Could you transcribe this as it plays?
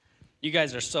You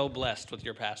guys are so blessed with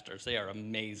your pastors. They are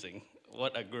amazing.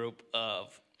 What a group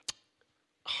of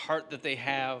heart that they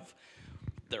have,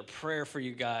 their prayer for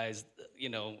you guys. You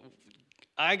know,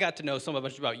 I got to know so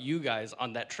much about you guys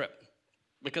on that trip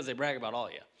because they brag about all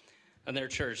of you and their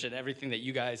church and everything that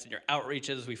you guys and your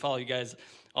outreaches. We follow you guys,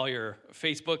 all your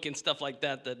Facebook and stuff like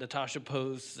that Natasha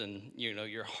posts, and, you know,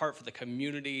 your heart for the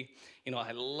community. You know,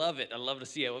 I love it. I love to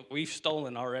see it. We've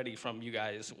stolen already from you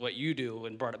guys what you do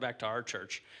and brought it back to our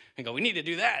church and go, we need to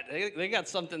do that. They got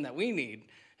something that we need.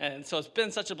 And so it's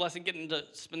been such a blessing getting to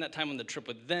spend that time on the trip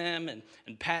with them. And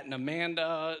Pat and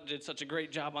Amanda did such a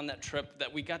great job on that trip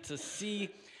that we got to see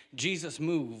Jesus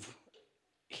move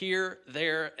here,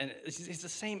 there, and it's the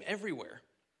same everywhere.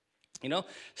 You know?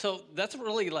 So that's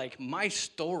really like my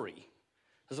story.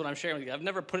 That's what I'm sharing with you. I've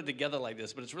never put it together like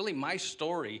this, but it's really my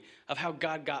story of how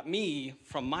God got me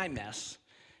from my mess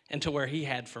into where he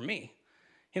had for me.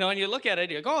 You know, and you look at it,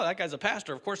 you go, oh, that guy's a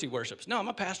pastor. Of course he worships. No, I'm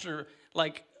a pastor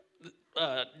like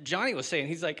Johnny was saying.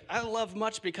 He's like, I love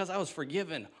much because I was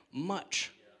forgiven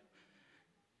much.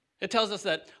 It tells us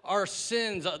that our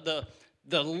sins,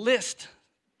 the list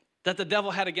that the devil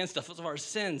had against us of our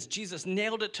sins, Jesus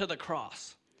nailed it to the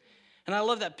cross. And I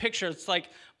love that picture. It's like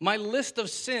my list of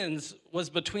sins was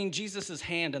between Jesus'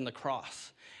 hand and the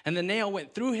cross. And the nail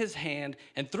went through his hand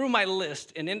and through my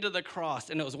list and into the cross,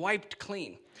 and it was wiped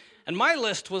clean. And my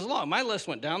list was long. My list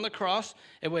went down the cross.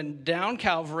 It went down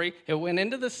Calvary. It went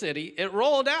into the city. It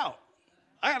rolled out.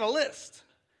 I had a list.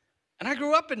 And I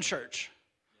grew up in church.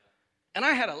 And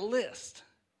I had a list.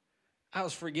 I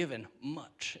was forgiven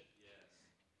much.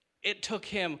 It took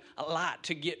him a lot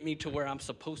to get me to where I'm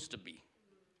supposed to be.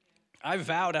 I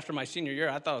vowed after my senior year,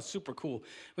 I thought it was super cool.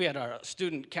 We had our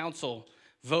student council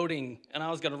voting, and I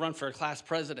was going to run for a class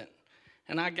president.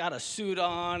 And I got a suit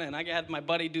on, and I had my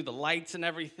buddy do the lights and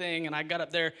everything, and I got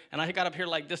up there, and I got up here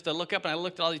like this to look up, and I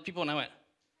looked at all these people, and I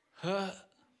went,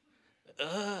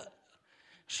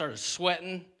 started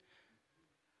sweating.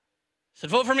 Said,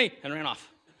 vote for me, and ran off.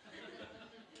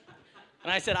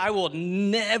 And I said, I will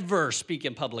never speak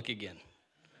in public again.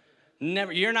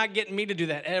 Never. You're not getting me to do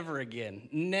that ever again.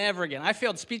 Never again. I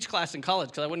failed speech class in college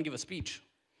because I wouldn't give a speech.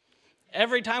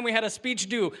 Every time we had a speech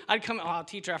due, I'd come, oh,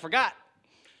 teacher, I forgot.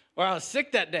 Or I was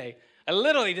sick that day. I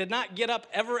literally did not get up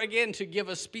ever again to give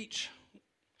a speech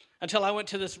until I went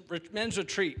to this men's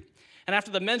retreat. And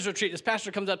after the men's retreat, this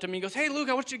pastor comes up to me and goes, hey, Luke,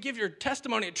 I want you to give your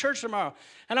testimony at church tomorrow.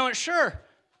 And I went, sure.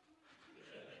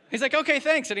 He's like, okay,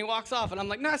 thanks. And he walks off. And I'm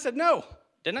like, no, I said no.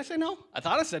 Didn't I say no? I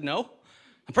thought I said no.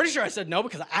 I'm pretty sure I said no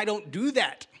because I don't do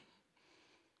that.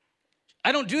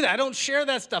 I don't do that. I don't share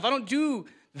that stuff. I don't do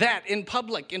that in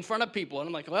public in front of people. And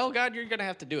I'm like, well, God, you're going to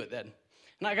have to do it then.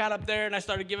 And I got up there and I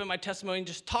started giving my testimony and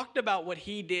just talked about what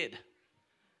he did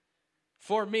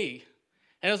for me.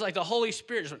 And it was like the Holy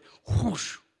Spirit just went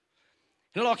whoosh.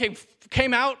 And it all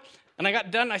came out, and I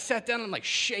got done, and I sat down, and I'm like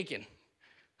shaking.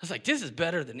 I was like, this is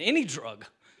better than any drug.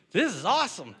 This is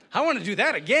awesome. I want to do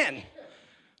that again.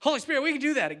 Holy Spirit, we can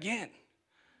do that again.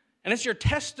 And it's your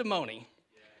testimony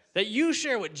that you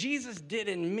share what Jesus did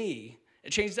in me. It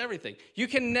changes everything. You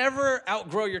can never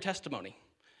outgrow your testimony.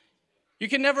 You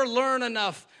can never learn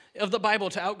enough of the Bible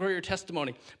to outgrow your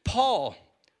testimony. Paul,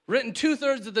 written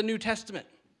 2/3 of the New Testament.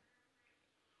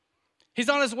 He's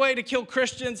on his way to kill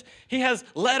Christians. He has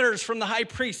letters from the high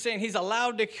priest saying he's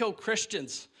allowed to kill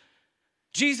Christians.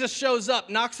 Jesus shows up,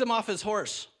 knocks him off his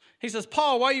horse. He says,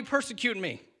 Paul, why are you persecuting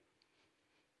me?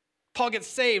 Paul gets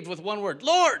saved with one word,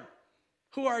 Lord,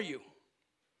 who are you?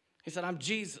 He said, I'm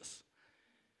Jesus.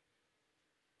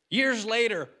 Years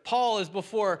later, Paul is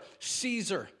before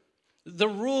Caesar, the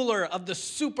ruler of the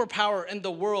superpower in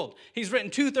the world. He's written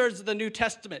 2/3 of the New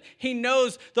Testament. He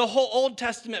knows the whole Old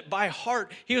Testament by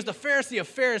heart. He was the Pharisee of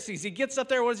Pharisees. He gets up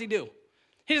there, what does he do?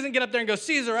 He doesn't get up there and go,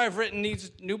 Caesar, I've written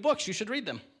these new books. You should read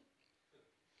them.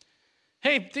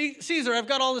 Hey, Caesar, I've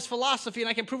got all this philosophy and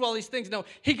I can prove all these things. No,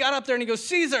 he got up there and he goes,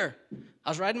 Caesar, I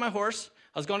was riding my horse.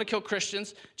 I was going to kill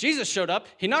Christians. Jesus showed up.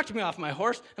 He knocked me off my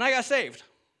horse and I got saved.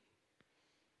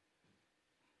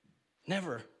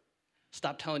 Never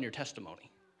stop telling your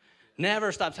testimony.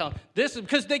 Never stop telling. This is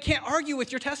because they can't argue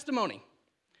with your testimony.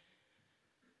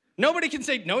 Nobody can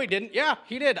say, no, he didn't. Yeah,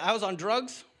 he did. I was on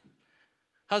drugs.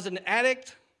 I was an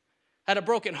addict. Had a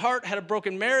broken heart, had a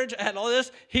broken marriage, I had all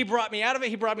this. He brought me out of it.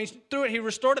 He brought me through it. He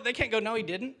restored it. They can't go, no, he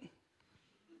didn't.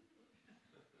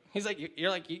 He's like,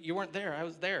 you're like, you weren't there. I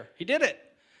was there. He did it.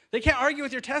 They can't argue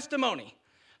with your testimony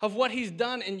of what he's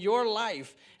done in your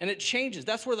life, and it changes.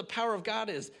 That's where the power of God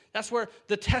is. That's where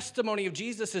the testimony of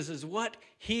Jesus is what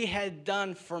he had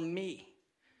done for me.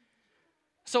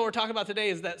 So what we're talking about today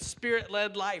is that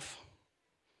spirit-led life.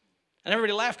 And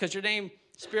everybody laughed because your name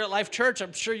Spirit Life Church,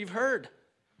 I'm sure you've heard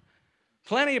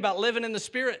plenty about living in the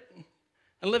Spirit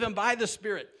and living by the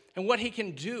Spirit and what he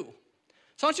can do.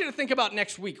 So I want you to think about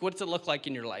next week. What does it look like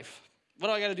in your life? What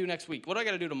do I got to do next week? What do I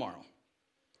got to do tomorrow?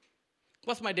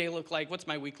 What's my day look like? What's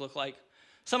my week look like?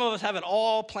 Some of us have it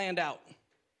all planned out.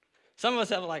 Some of us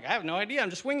have I have no idea.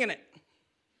 I'm just winging it.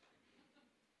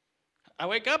 I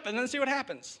wake up and then see what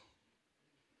happens.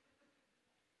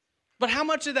 But how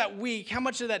much of that week, how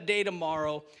much of that day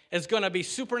tomorrow is going to be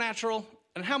supernatural,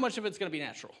 and how much of it's going to be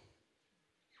natural?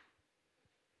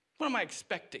 What am I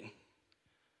expecting?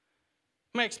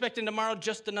 Am I expecting tomorrow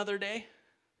just another day?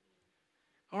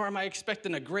 Or am I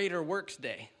expecting a greater works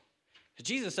day? Because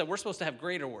Jesus said we're supposed to have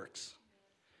greater works.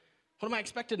 What am I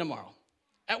expecting tomorrow?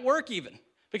 At work even.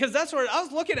 Because that's where I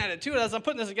was looking at it too. As I'm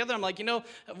putting this together, I'm like,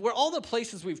 we're all the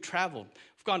places we've traveled.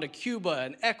 We've gone to Cuba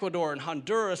and Ecuador and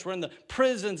Honduras. We're in the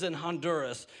prisons in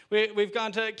Honduras. We've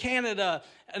gone to Canada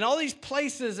and all these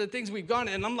places and things we've gone.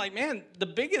 And I'm like, man, the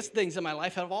biggest things in my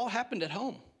life have all happened at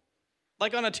home.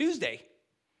 Like on a Tuesday.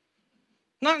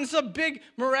 Not in some big,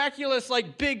 miraculous,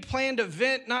 big planned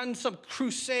event. Not in some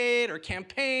crusade or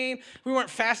campaign. We weren't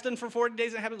fasting for 40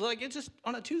 days and it happened. It's just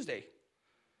on a Tuesday.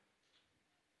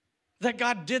 That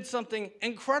God did something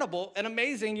incredible and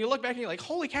amazing. You look back and you're like,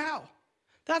 holy cow.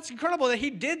 That's incredible that he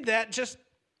did that just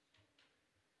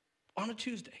on a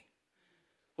Tuesday.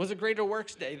 It was a greater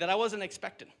works day that I wasn't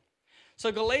expecting.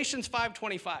 So Galatians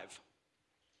 5:25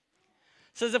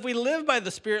 says, if we live by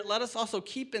the Spirit, let us also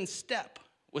keep in step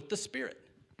with the Spirit.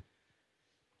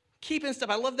 Keep in step.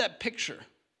 I love that picture.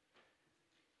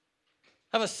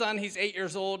 I have a son. He's 8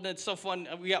 years old, and it's so fun.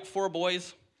 We got 4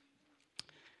 boys.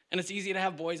 And it's easy to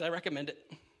have boys. I recommend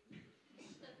it.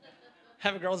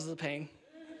 Having girls is a pain.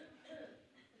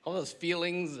 All those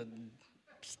feelings and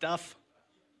stuff.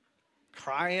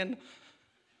 Crying.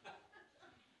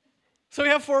 So we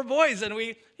have 4 boys, and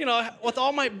with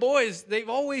all my boys, they've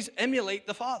always emulate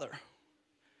the father.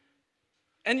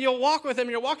 And you'll walk with them,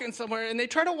 you're walking somewhere, and they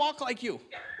try to walk like you.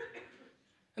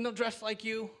 And they'll dress like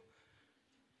you.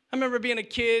 I remember being a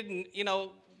kid and,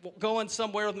 going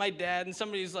somewhere with my dad, and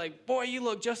somebody's like, boy, you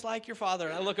look just like your father.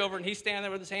 And I look over, and he's standing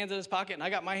there with his hands in his pocket, and I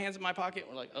got my hands in my pocket.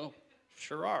 We're like, oh,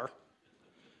 sure are.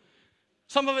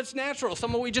 Some of it's natural.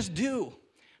 Some of it we just do.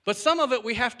 But some of it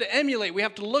we have to emulate. We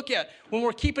have to look at. When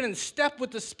we're keeping in step with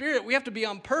the Spirit, we have to be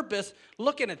on purpose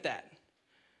looking at that.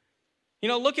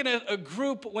 Looking at a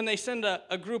group when they send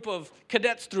a group of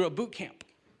cadets through a boot camp.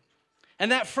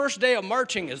 And that first day of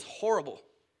marching is horrible.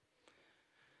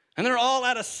 And they're all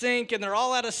out of sync, and they're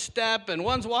all out of step, and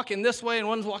one's walking this way, and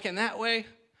one's walking that way.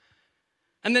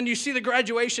 And then you see the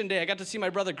graduation day. I got to see my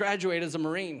brother graduate as a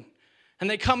Marine. And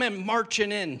they come in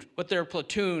marching in with their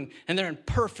platoon, and they're in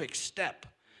perfect step.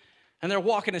 And they're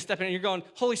walking and stepping, and you're going,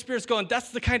 Holy Spirit's going, that's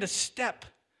the kind of step.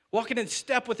 Walking in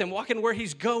step with him, walking where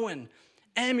he's going,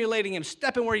 emulating him,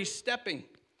 stepping where he's stepping.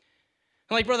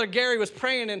 And like Brother Gary was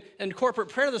praying in corporate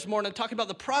prayer this morning, talking about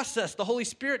the process the Holy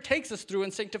Spirit takes us through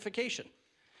in sanctification.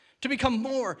 To become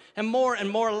more and more and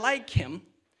more like him,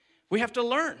 we have to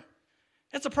learn.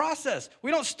 It's a process.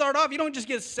 We don't start off, you don't just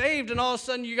get saved and all of a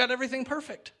sudden you got everything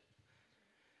perfect.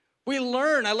 We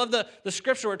learn. I love the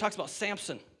scripture where it talks about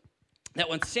Samson. That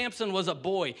when Samson was a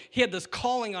boy, he had this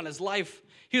calling on his life.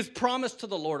 He was promised to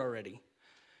the Lord already.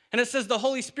 And it says the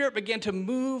Holy Spirit began to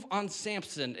move on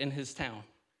Samson in his town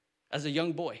as a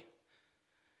young boy.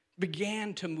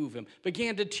 Began to move him.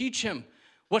 Began to teach him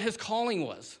what his calling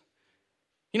was.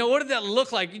 What did that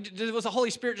look like? Was the Holy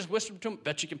Spirit just whispering to him,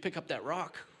 bet you can pick up that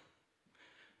rock.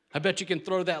 I bet you can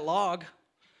throw that log.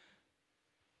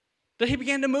 That he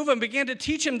began to move him, began to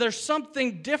teach him there's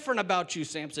something different about you,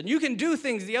 Samson. You can do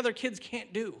things the other kids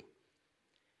can't do.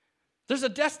 There's a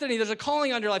destiny, there's a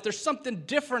calling on your life. There's something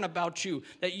different about you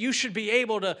that you should be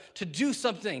able to do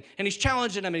something. And he's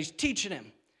challenging him, and he's teaching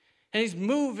him. And he's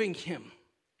moving him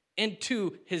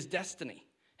into his destiny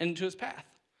and into his path.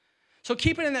 So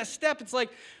keeping in that step, it's like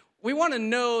we want to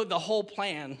know the whole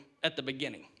plan at the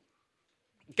beginning.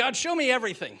 God, show me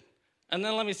everything, and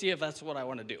then let me see if that's what I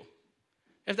want to do,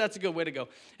 if that's a good way to go.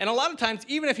 And a lot of times,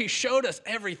 even if he showed us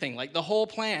everything, like the whole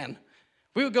plan,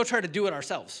 we would go try to do it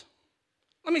ourselves.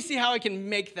 Let me see how I can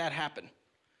make that happen.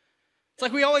 It's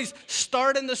like we always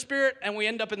start in the Spirit, and we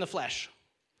end up in the flesh.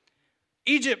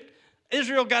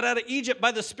 Israel got out of Egypt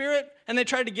by the Spirit, and they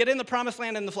tried to get in the promised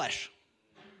land in the flesh.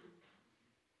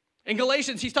 In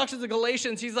Galatians, he talks to the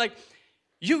Galatians, he's like,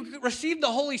 you received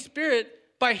the Holy Spirit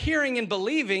by hearing and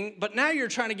believing, but now you're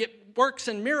trying to get works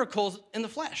and miracles in the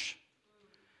flesh.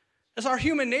 That's our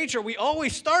human nature. We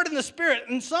always start in the Spirit,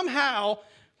 and somehow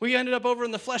we ended up over in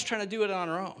the flesh trying to do it on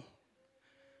our own.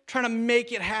 Trying to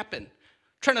make it happen.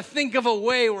 trying to think of a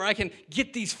way where I can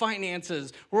get these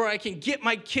finances, where I can get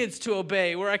my kids to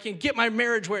obey, where I can get my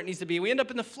marriage where it needs to be. We end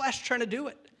up in the flesh trying to do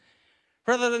it.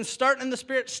 Rather than starting in the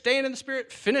Spirit, staying in the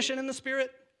Spirit, finishing in the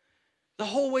Spirit, the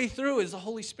whole way through is the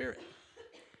Holy Spirit.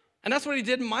 And that's what he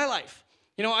did in my life.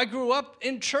 You know, I grew up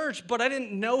in church, but I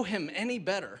didn't know him any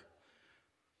better.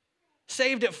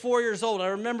 Saved at 4 years old, I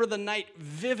remember the night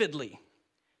vividly,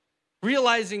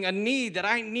 realizing a need that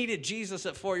I needed Jesus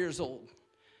at 4 years old.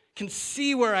 Can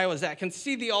see where I was at, can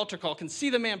see the altar call, can see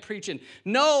the man preaching.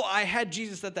 Know I had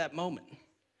Jesus at that moment.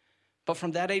 But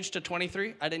from that age to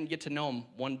 23, I didn't get to know him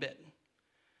one bit.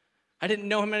 I didn't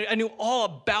know him. I knew all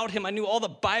about him. I knew all the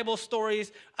Bible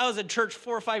stories. I was at church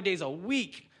 4 or 5 days a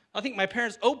week. I think my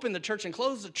parents opened the church and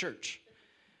closed the church.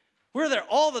 We were there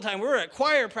all the time. We were at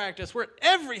choir practice. We're at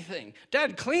everything.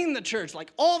 Dad cleaned the church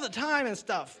like all the time and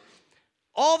stuff.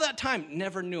 All that time,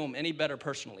 never knew him any better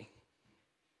personally.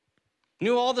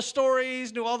 Knew all the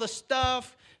stories, knew all the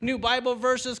stuff, knew Bible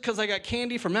verses because I got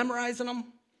candy for memorizing them.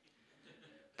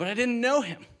 But I didn't know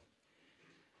him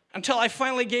until I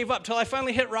finally gave up, till I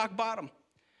finally hit rock bottom.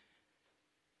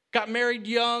 Got married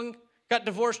young, got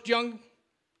divorced young.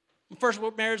 My first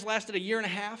marriage lasted 1.5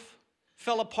 years.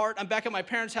 Fell apart. I'm back at my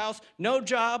parents' house, no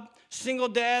job, single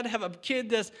dad, have a kid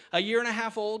that's 1.5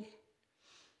 years old.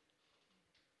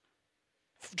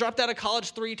 Dropped out of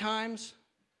college 3 times.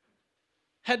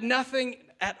 Had nothing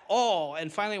at all,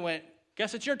 and finally went,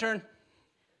 guess it's your turn.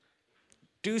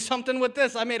 Do something with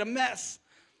this. I made a mess.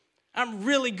 I'm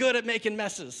really good at making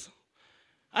messes.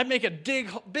 I'd make a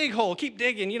big hole, keep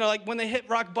digging. You know, like when they hit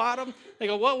rock bottom, they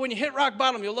go, well, when you hit rock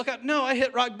bottom, you'll look out. No, I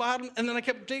hit rock bottom, and then I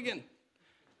kept digging.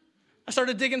 I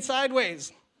started digging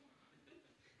sideways,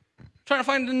 trying to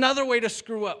find another way to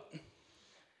screw up.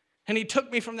 And he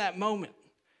took me from that moment.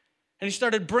 And he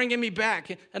started bringing me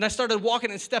back. And I started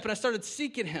walking in step, and I started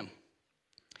seeking him.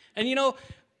 And you know,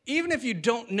 even if you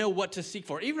don't know what to seek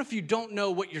for, even if you don't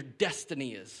know what your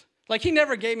destiny is, like he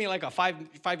never gave me like a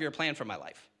five-year plan for my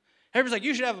life. Everybody's like,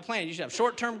 you should have a plan. You should have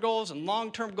short-term goals and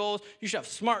long-term goals. You should have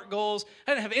SMART goals.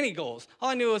 I didn't have any goals. All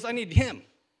I knew was I needed him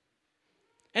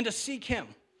and to seek him.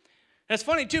 And it's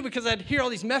funny, too, because I'd hear all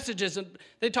these messages, and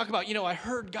they'd talk about, you know, I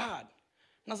heard God.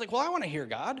 And I was like, well, I want to hear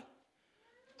God.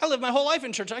 I lived my whole life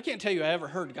in church. I can't tell you I ever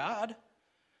heard God.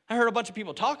 I heard a bunch of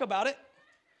people talk about it,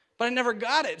 but I never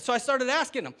got it. So I started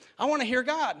asking them, I want to hear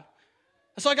God.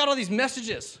 And so I got all these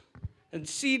messages and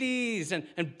CDs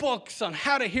and books on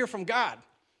how to hear from God.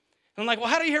 And I'm like, well,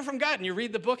 how do you hear from God? And you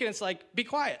read the book, and it's like, be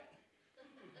quiet.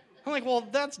 I'm like, well,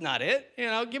 that's not it. You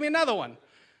know, give me another one.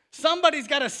 Somebody's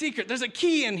got a secret. There's a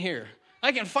key in here.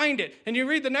 I can find it. And you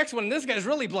read the next one, and this guy's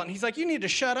really blunt. He's like, you need to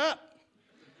shut up.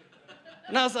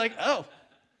 And I was like, oh.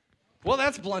 Well,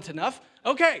 that's blunt enough.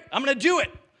 Okay, I'm going to do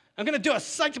it. I'm going to do it. I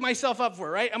psyched myself up for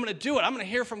it, right? I'm going to do it. I'm going to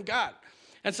hear from God.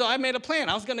 And so I made a plan.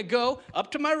 I was going to go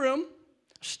up to my room,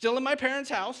 still in my parents'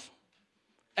 house,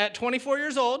 at 24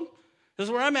 years old. This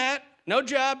is where I'm at. No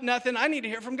job, nothing. I need to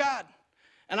hear from God.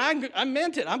 And I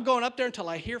meant it. I'm going up there until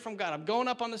I hear from God. I'm going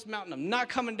up on this mountain. I'm not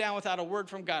coming down without a word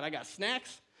from God. I got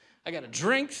snacks. I got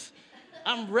drinks.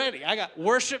 I'm ready. I got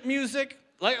worship music.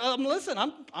 Like, listen,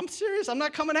 I'm serious. I'm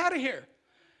not coming out of here.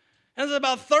 And it was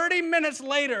about 30 minutes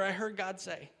later, I heard God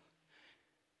say.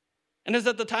 And it was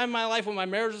at the time in my life when my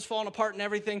marriage was falling apart and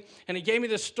everything, and he gave me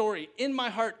this story in my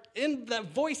heart, in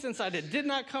that voice inside. It did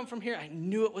not come from here. I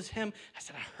knew it was him. I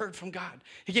said, I heard from God.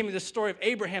 He gave me this story of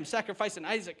Abraham sacrificing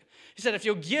Isaac. He said, if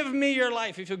you'll give me your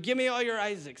life, if you'll give me all your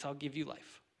Isaacs, I'll give you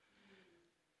life.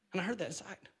 And I heard that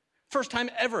inside. First time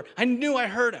ever, I knew I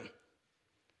heard him.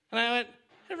 And I went,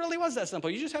 it really was that simple.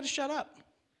 You just had to shut up.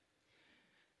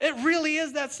 It really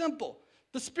is that simple.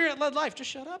 The Spirit-led life,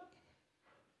 just shut up.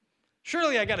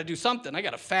 Surely I got to do something. I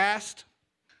got to fast,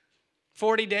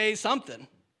 40 days, something.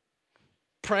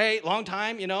 Pray, long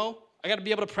time, you know. I got to be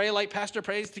able to pray like Pastor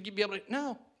prays to be able to.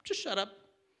 No, just shut up.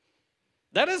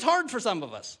 That is hard for some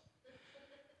of us.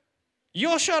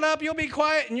 You'll shut up, you'll be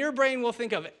quiet, and your brain will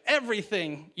think of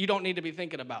everything you don't need to be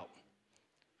thinking about.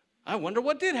 I wonder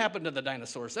what did happen to the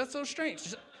dinosaurs. That's so strange.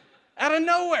 Just out of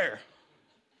nowhere.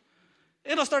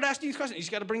 It'll start asking you questions. You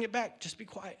just got to bring it back. Just be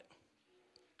quiet.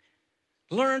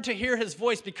 Learn to hear his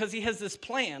voice because he has this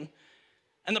plan.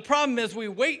 And the problem is we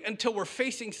wait until we're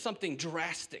facing something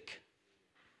drastic,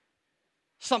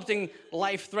 something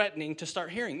life-threatening to start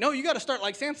hearing. No, you got to start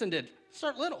like Samson did.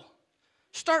 Start little.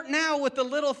 Start now with the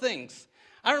little things.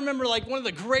 I remember like one of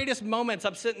the greatest moments.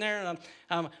 I'm sitting there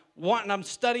and I'm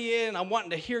studying. I'm wanting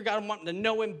to hear God. I'm wanting to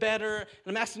know him better. And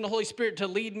I'm asking the Holy Spirit to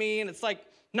lead me. And it's like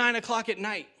 9 o'clock at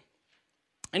night.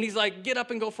 And he's like, get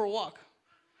up and go for a walk.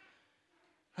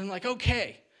 I'm like,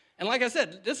 okay. And like I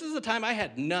said, this is the time I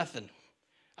had nothing.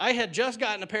 I had just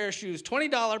gotten a pair of shoes,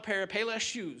 $20 pair of Payless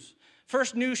shoes.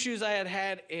 First new shoes I had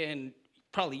had in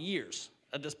probably years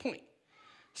at this point.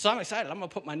 So I'm excited. I'm going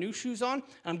to put my new shoes on, and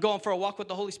I'm going for a walk with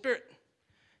the Holy Spirit.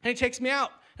 And he takes me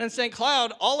out. And in St.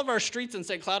 Cloud, all of our streets in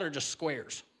St. Cloud are just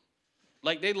squares.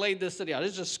 Like, they laid this city out.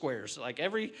 It's just squares. Like,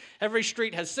 every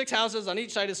street has 6 houses. On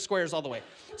each side is squares all the way.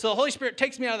 So the Holy Spirit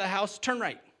takes me out of the house. Turn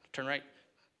right, turn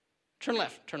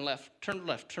left, turn left, turn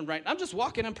left, turn right. I'm just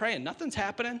walking and praying. Nothing's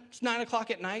happening. It's 9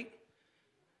 o'clock at night.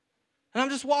 And I'm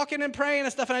just walking and praying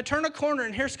and stuff. And I turn a corner,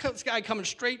 and here's this guy coming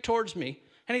straight towards me.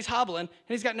 And he's hobbling, and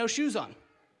he's got no shoes on.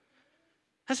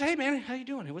 I said, hey, man, how you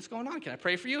doing? What's going on? Can I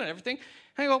pray for you and everything?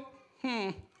 And I go,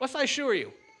 what size shoe are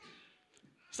you?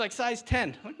 He's like, size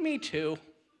 10. I'm like, me too.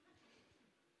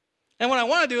 And what I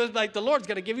want to do is, like, the Lord's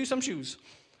going to give you some shoes.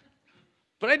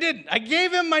 But I didn't. I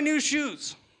gave him my new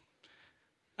shoes.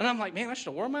 And I'm like, man, I should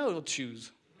have worn my old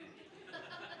shoes.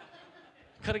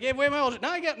 Could have gave away my old.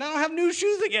 Now I don't have new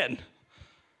shoes again.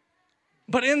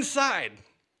 But inside,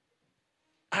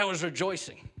 I was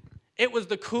rejoicing. It was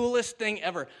the coolest thing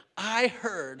ever. I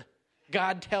heard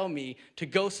God tell me to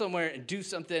go somewhere and do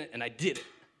something, and I did it.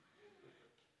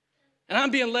 And I'm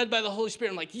being led by the Holy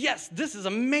Spirit. I'm like, yes, this is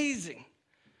amazing.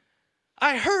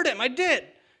 I heard him. I did.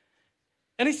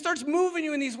 And he starts moving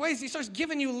you in these ways. He starts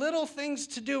giving you little things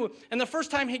to do. And the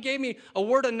first time he gave me a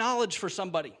word of knowledge for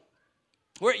somebody.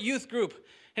 We're at youth group.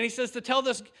 And he says to tell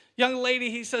this young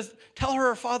lady, he says, tell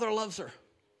her father loves her.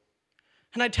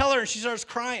 And I tell her, and she starts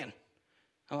crying.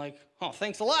 I'm like, oh,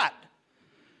 thanks a lot.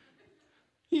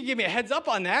 You gave me a heads up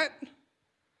on that.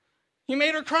 You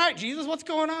made her cry. Jesus, what's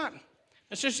going on?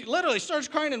 And so she literally starts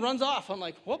crying and runs off. I'm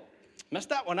like, whoop, messed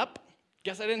that one up.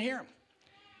 Guess I didn't hear him.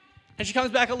 And she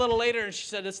comes back a little later, and she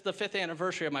said, it's the 5th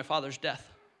anniversary of my father's death.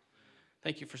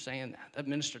 Thank you for saying that. That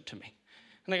ministered to me.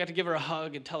 And I got to give her a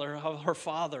hug and tell her how her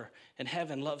father in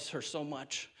heaven loves her so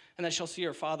much, and that she'll see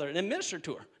her father, and it ministered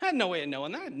to her. I had no way of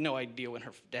knowing that. I had no idea when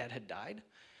her dad had died.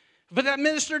 But that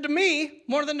ministered to me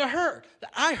more than to her.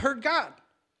 That I heard God.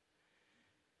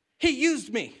 He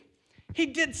used me. He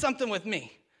did something with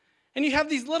me. And you have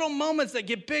these little moments that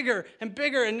get bigger and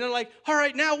bigger, and they're like, all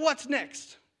right, now what's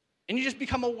next? And you just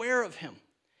become aware of him.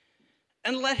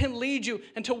 And let him lead you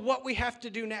into what we have to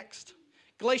do next.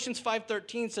 Galatians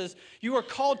 5:13 says, you are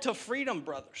called to freedom,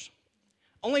 brothers.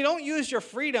 Only don't use your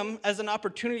freedom as an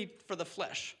opportunity for the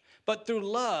flesh, but through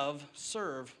love,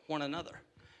 serve one another.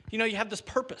 You know, you have this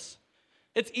purpose.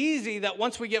 It's easy that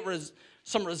once we get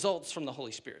some results from the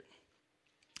Holy Spirit,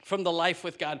 from the life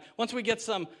with God, once we get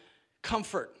some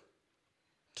comfort,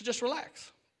 to just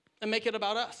relax and make it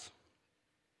about us.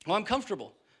 Well, I'm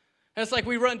comfortable. And it's like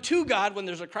we run to God when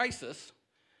there's a crisis,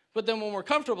 but then when we're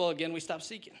comfortable again, we stop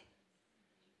seeking.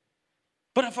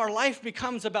 But if our life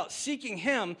becomes about seeking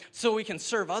him so we can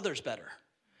serve others better,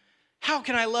 how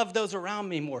can I love those around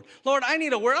me more? Lord, I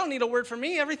need a word. I don't need a word for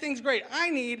me. Everything's great. I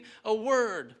need a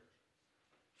word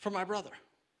for my brother.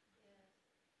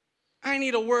 I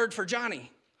need a word for Johnny.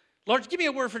 Lord, give me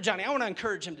a word for Johnny. I want to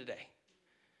encourage him today.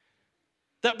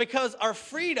 That because our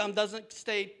freedom doesn't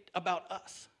stay about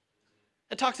us.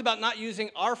 It talks about not using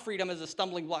our freedom as a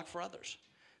stumbling block for others.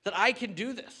 That I can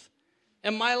do this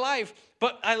in my life,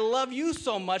 but I love you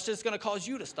so much that it's going to cause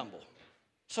you to stumble.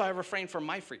 So I refrain from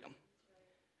my freedom.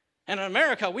 And in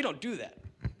America, we don't do that.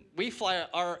 We fly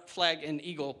our flag and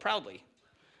eagle proudly.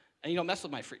 And you don't mess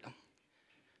with my freedom.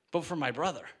 But for my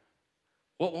brother,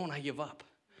 what won't I give up?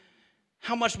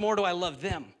 How much more do I love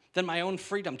them than my own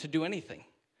freedom to do anything?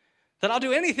 That I'll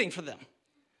do anything for them.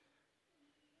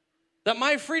 That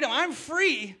my freedom, I'm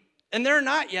free, and they're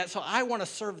not yet, so I want to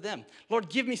serve them. Lord,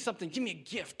 give me something. Give me a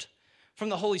gift from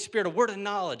the Holy Spirit, a word of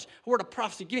knowledge, a word of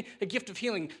prophecy. Give me a gift of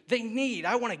healing. They need.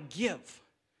 I want to give.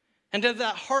 And to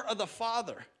that heart of the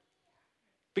Father,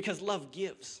 because love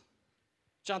gives.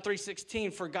 John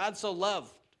 3:16, for God so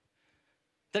loved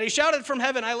that he shouted from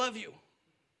heaven, I love you.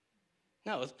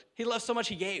 No, he loved so much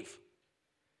he gave.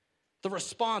 The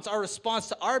response, our response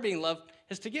to our being loved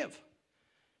is to give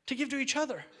to each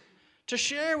other, to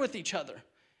share with each other.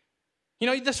 You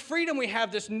know, this freedom we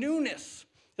have, this newness,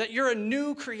 that you're a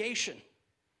new creation.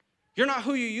 You're not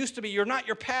who you used to be. You're not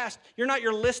your past. You're not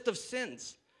your list of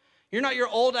sins. You're not your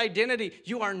old identity.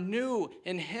 You are new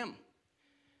in him.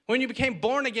 When you became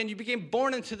born again, you became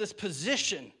born into this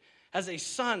position as a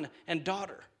son and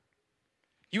daughter.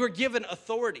 You were given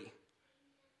authority.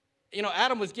 You know,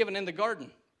 Adam was given in the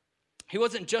garden. He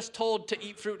wasn't just told to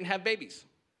eat fruit and have babies.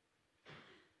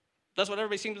 That's what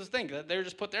everybody seems to think, that they were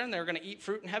just put there and they were going to eat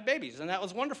fruit and have babies. And that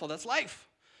was wonderful. That's life.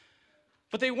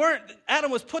 But they weren't.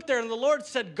 Adam was put there and the Lord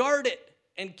said, guard it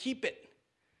and keep it.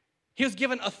 He was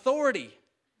given authority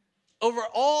over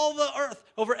all the earth,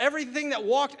 over everything that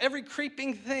walked, every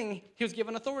creeping thing, he was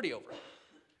given authority over.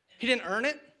 He didn't earn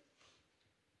it.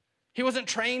 He wasn't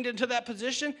trained into that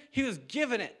position. He was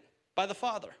given it by the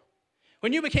Father.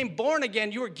 When you became born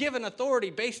again, you were given authority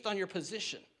based on your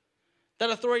position. That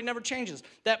authority never changes.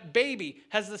 That baby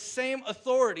has the same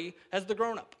authority as the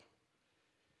grown-up.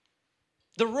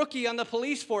 The rookie on the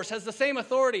police force has the same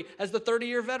authority as the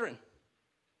 30-year veteran.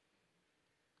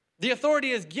 The authority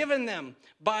is given them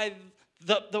by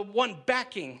the one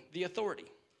backing the authority.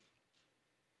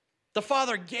 The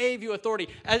Father gave you authority.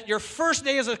 At your first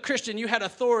day as a Christian, you had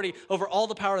authority over all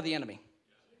the power of the enemy.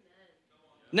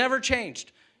 Never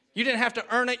changed. You didn't have to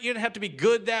earn it. You didn't have to be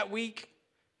good that week.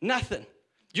 Nothing.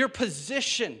 Your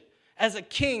position as a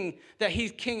king that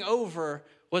he's king over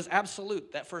was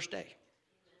absolute that first day.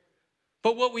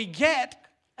 But what we get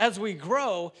as we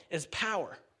grow is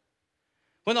power.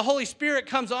 When the Holy Spirit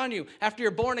comes on you after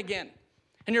you're born again,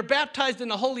 and you're baptized in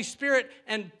the Holy Spirit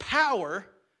and power,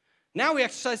 now we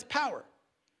exercise power.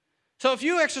 So if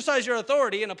you exercise your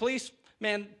authority and a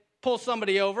policeman pulls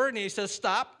somebody over and he says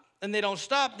stop, and they don't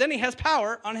stop, then he has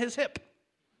power on his hip.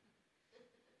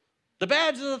 The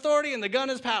badge is authority and the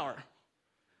gun is power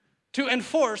to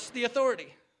enforce the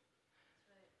authority.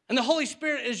 And the Holy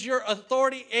Spirit is your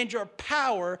authority and your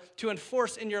power to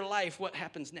enforce in your life what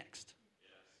happens next.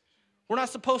 We're not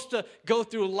supposed to go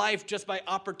through life just by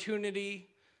opportunity.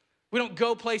 We don't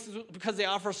go places because they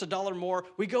offer us $1 more.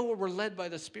 We go where we're led by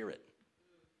the Spirit.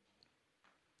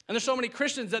 And there's so many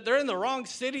Christians that they're in the wrong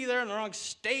city, they're in the wrong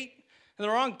state, in the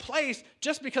wrong place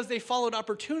just because they followed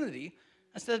opportunity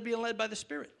instead of being led by the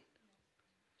Spirit.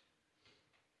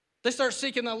 They start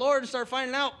seeking the Lord and start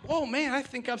finding out, oh man, I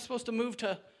think I'm supposed to move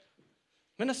to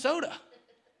Minnesota.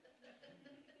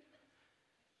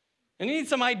 And you need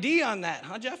some ID on that,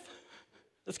 huh, Jeff?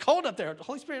 It's cold up there. The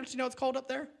Holy Spirit, don't you know it's cold up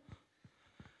there?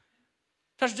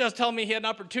 Pastor Jeff told me he had an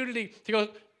opportunity to go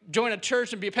join a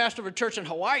church and be a pastor of a church in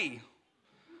Hawaii.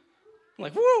 I'm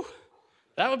like, whoo,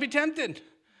 that would be tempting.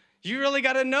 You really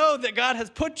got to know that God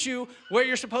has put you where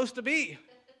you're supposed to be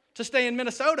to stay in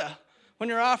Minnesota when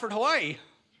you're offered Hawaii.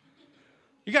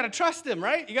 You got to trust him,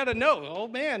 right? You got to know, oh,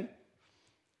 man.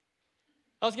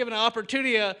 I was given an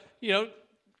opportunity,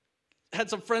 had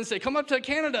some friends say, come up to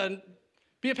Canada and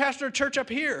be a pastor of church up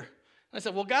here. And I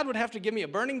said, well, God would have to give me a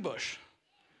burning bush,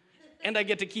 and I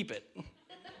get to keep it.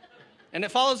 And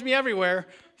it follows me everywhere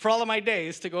for all of my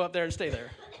days to go up there and stay there.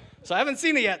 So I haven't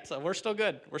seen it yet, so we're still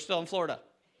good. We're still in Florida.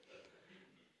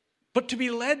 But to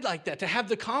be led like that, to have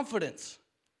the confidence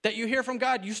that you hear from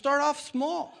God, you start off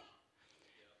small.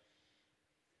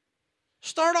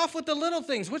 Start off with the little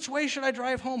things. Which way should I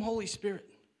drive home, Holy Spirit?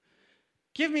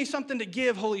 Give me something to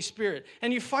give, Holy Spirit.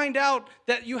 And you find out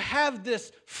that you have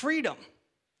this freedom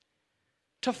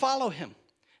to follow him.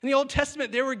 In the Old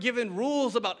Testament, they were given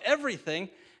rules about everything,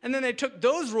 and then they took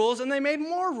those rules and they made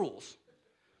more rules.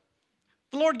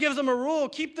 The Lord gives them a rule,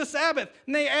 keep the Sabbath,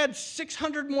 and they add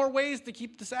 600 more ways to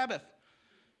keep the Sabbath.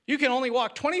 You can only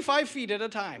walk 25 feet at a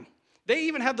time. They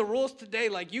even have the rules today,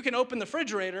 like you can open the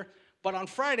refrigerator, but on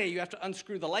Friday you have to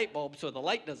unscrew the light bulb so the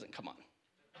light doesn't come on.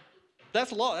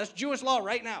 That's law. That's Jewish law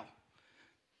right now.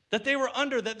 That they were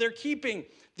under, that they're keeping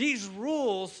these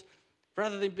rules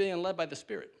rather than being led by the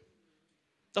Spirit.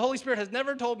 The Holy Spirit has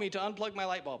never told me to unplug my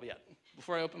light bulb yet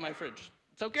before I open my fridge.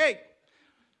 It's okay.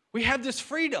 We have this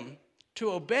freedom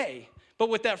to obey. But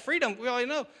with that freedom, we already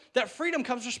know, that freedom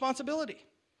comes responsibility.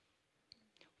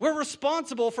 We're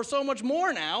responsible for so much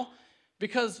more now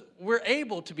because we're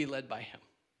able to be led by him.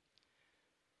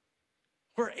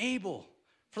 We're able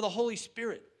for the Holy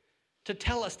Spirit to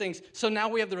tell us things. So now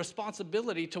we have the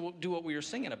responsibility to do what we were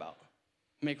singing about.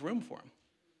 Make room for him.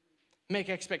 Make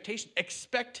expectation.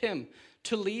 Expect him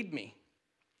to lead me.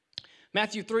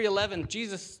 Matthew 3:11,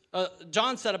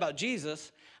 John said about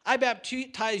Jesus, I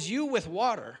baptize you with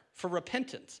water for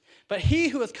repentance, but he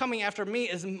who is coming after me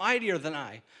is mightier than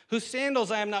I, whose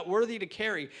sandals I am not worthy to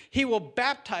carry. He will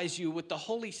baptize you with the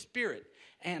Holy Spirit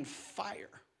and fire.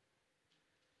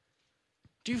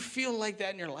 Do you feel like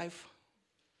that in your life?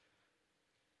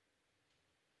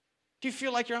 Do you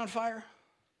feel like you're on fire?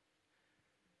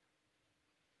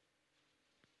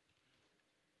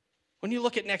 When you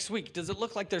look at next week, does it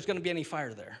look like there's going to be any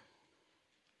fire there?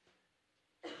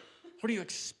 What are you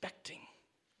expecting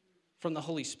from the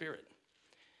Holy Spirit?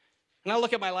 And I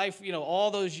look at my life,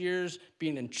 all those years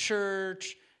being in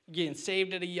church, getting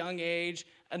saved at a young age,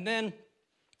 and then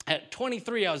at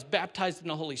 23, I was baptized in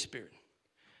the Holy Spirit.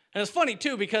 And it's funny,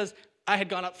 too, because I had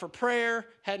gone up for prayer,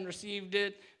 hadn't received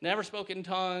it, never spoken in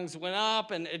tongues, went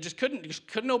up, and it just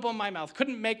couldn't open my mouth,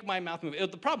 couldn't make my mouth move.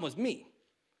 The problem was me.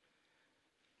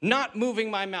 not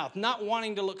moving my mouth, not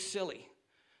wanting to look silly,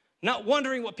 not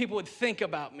wondering what people would think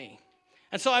about me.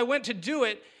 And so I went to do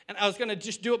it, and I was going to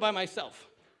just do it by myself.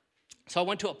 So I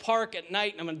went to a park at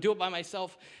night, and I'm going to do it by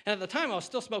myself. And at the time, I was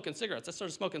still smoking cigarettes. I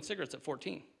started smoking cigarettes at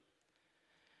 14. And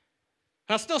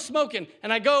I was still smoking,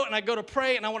 and I go to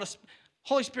pray, and I want to,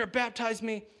 Holy Spirit, baptize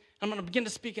me. I'm going to begin to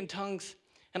speak in tongues.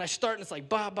 And I start, and it's like,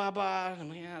 ba, ba, ba. I'm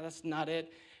like, yeah, that's not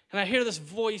it. And I hear this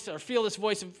voice, or feel this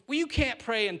voice of, well, you can't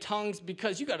pray in tongues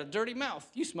because you got a dirty mouth.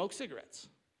 You smoke cigarettes.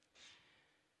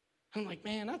 I'm like,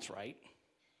 man, that's right.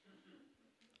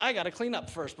 I got to clean up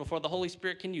first before the Holy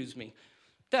Spirit can use me.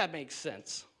 That makes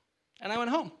sense. And I went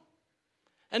home.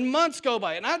 And months go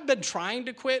by, and I'd been trying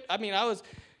to quit. I mean, I was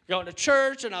going to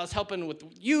church, and I was helping with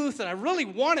youth, and I really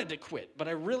wanted to quit, but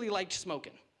I really liked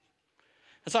smoking.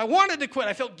 And so I wanted to quit.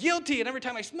 I felt guilty, and every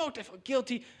time I smoked, I felt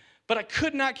guilty, but I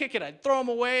could not kick it. I'd throw them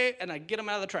away, and I'd get them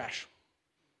out of the trash.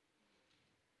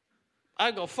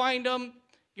 I'd go find them,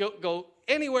 go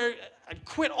anywhere. I'd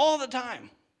quit all the time.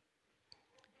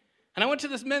 And I went to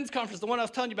this men's conference, the one I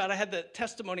was telling you about. I had the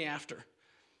testimony after.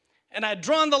 And I had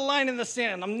drawn the line in the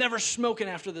sand. I'm never smoking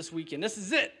after this weekend. This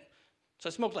is it. So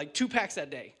I smoked like 2 packs that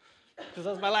day because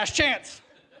that was my last chance.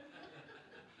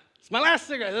 It's my last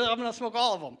cigarette. I'm going to smoke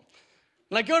all of them.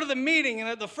 And I go to the meeting,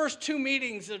 and the first 2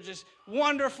 meetings are just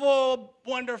wonderful,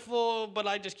 wonderful, but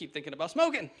I just keep thinking about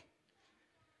smoking.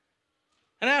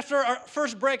 And after our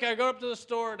first break, I go up to the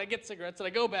store, and I get cigarettes, and I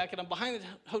go back, and I'm behind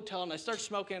the hotel, and I start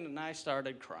smoking, and I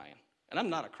started crying. And I'm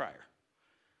not a crier.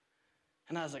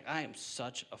 And I was like, I am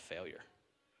such a failure.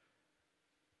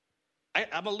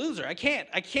 I'm a loser. I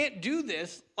can't do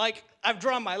this. Like, I've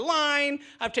drawn my line.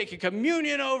 I've taken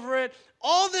communion over it.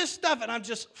 All this stuff, and I've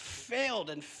just failed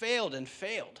and failed and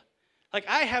failed. Like,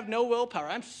 I have no willpower.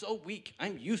 I'm so weak.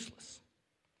 I'm useless.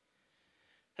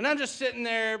 And I'm just sitting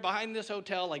there behind this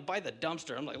hotel, like by the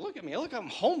dumpster. I'm like, look at me. Look, I'm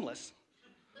homeless.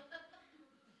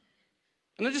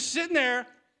 And I'm just sitting there,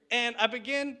 and I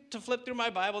begin to flip through my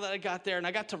Bible that I got there, and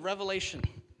I got to Revelation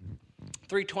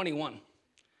 3:21.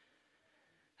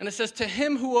 And it says, to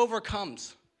him who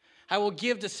overcomes, I will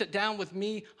give to sit down with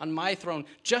me on my throne,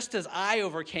 just as I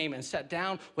overcame and sat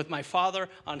down with my Father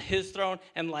on his throne.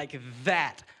 And like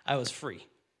that, I was free.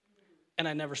 And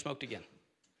I never smoked again.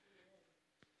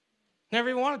 Never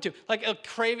even wanted to. Like a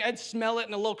craving, I'd smell it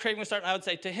and a little craving would start, and I would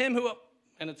say, to him who,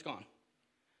 and it's gone.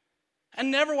 I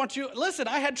never want to. Listen,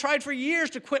 I had tried for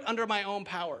years to quit under my own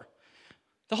power.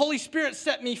 The Holy Spirit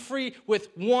set me free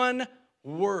with one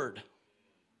word.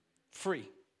 Free.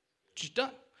 Just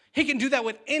done. He can do that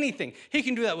with anything. He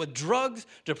can do that with drugs,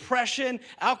 depression,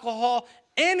 alcohol,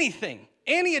 anything.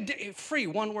 Free,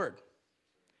 one word.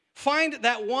 Find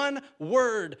that one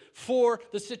word for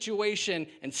the situation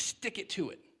and stick it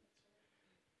to it.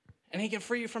 And he can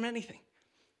free you from anything.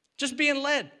 Just being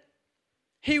led.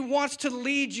 He wants to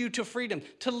lead you to freedom,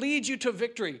 to lead you to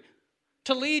victory,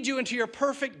 to lead you into your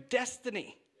perfect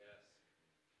destiny. Yes.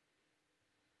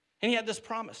 And he had this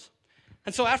promise.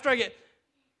 And so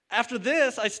after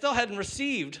this, I still hadn't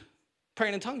received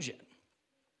praying in tongues yet.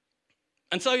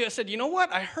 And so I said, you know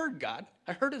what? I heard God.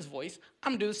 I heard his voice.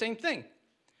 I'm going to do the same thing.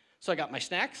 So I got my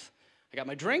snacks. I got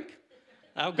my drink.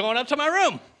 I'm going up to my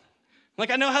room. Like,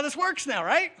 I know how this works now,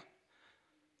 right?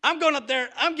 I'm going up there.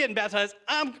 I'm getting baptized.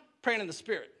 I'm praying in the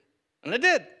Spirit. And I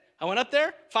did. I went up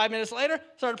there. 5 minutes later,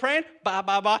 started praying. Ba,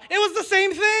 ba, ba. It was the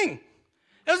same thing.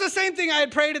 It was the same thing I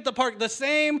had prayed at the park. The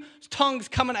same tongues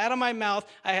coming out of my mouth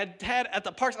I had at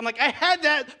the parks. I'm like, I had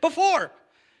that before.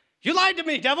 You lied to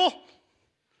me, devil.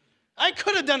 I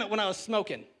could have done it when I was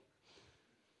smoking.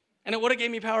 And it would have gave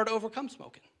me power to overcome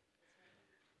smoking.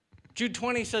 Jude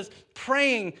 20 says,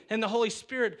 praying in the Holy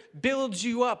Spirit builds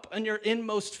you up in your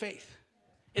inmost faith.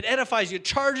 It edifies you, it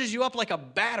charges you up like a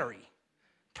battery.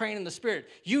 Praying in the Spirit.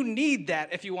 You need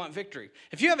that if you want victory.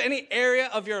 If you have any area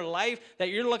of your life that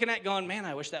you're looking at going, man,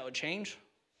 I wish that would change.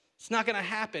 It's not going to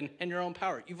happen in your own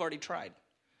power. You've already tried.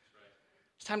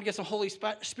 It's time to get some Holy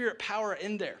Spirit power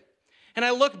in there. And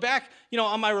I look back,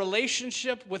 on my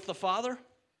relationship with the Father.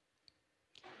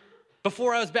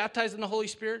 Before I was baptized in the Holy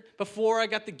Spirit, before I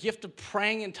got the gift of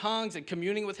praying in tongues and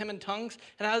communing with him in tongues,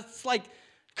 and it's like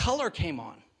color came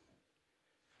on.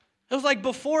 It was like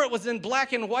before it was in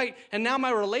black and white, and now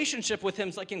my relationship with him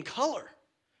is like in color.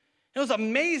 It was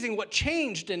amazing what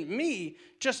changed in me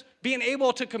just being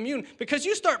able to commune. Because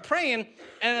you start praying,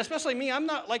 and especially me, I'm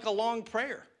not like a long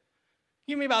prayer.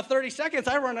 Give me about 30 seconds,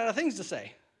 I run out of things to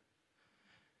say.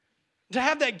 To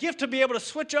have that gift to be able to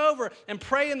switch over and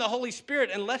pray in the Holy Spirit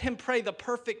and let him pray the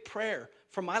perfect prayer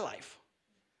for my life.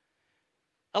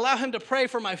 Allow him to pray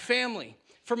for my family,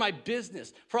 for my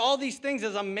business, for all these things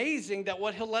is amazing that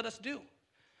what he'll let us do.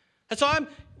 And so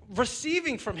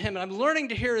receiving from him, and I'm learning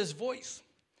to hear his voice.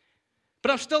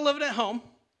 But I'm still living at home.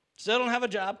 Still don't have a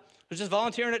job. I was just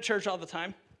volunteering at church all the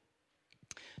time.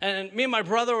 And me and my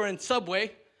brother were in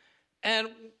Subway, and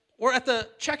we're at the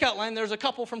checkout line. There's a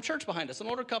couple from church behind us, an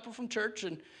older couple from church,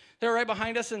 and they're right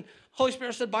behind us, and Holy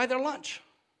Spirit said, buy their lunch.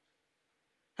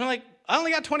 And I'm like, I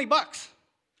only got $20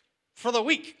 for the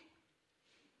week.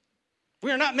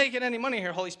 We are not making any money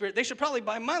here, Holy Spirit. They should probably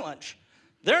buy my lunch.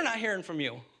 They're not hearing from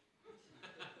you.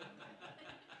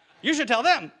 You should tell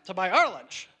them to buy our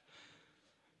lunch.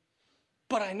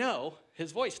 But I know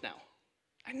his voice now.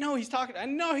 I know he's talking. I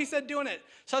know he said doing it.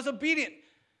 So I was obedient.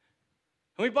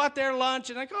 And we bought their lunch,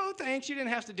 and like, oh, thanks, you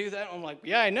didn't have to do that. And I'm like,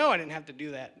 yeah, I know I didn't have to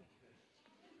do that.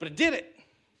 But I did it.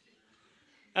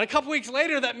 And a couple weeks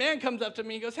later, that man comes up to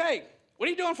me and goes, hey, what are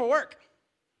you doing for work?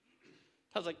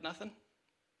 I was like, nothing.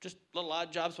 Just little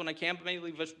odd jobs when I can, but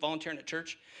mainly just volunteering at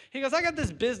church. He goes, I got this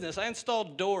business. I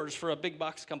installed doors for a big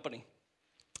box company.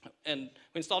 And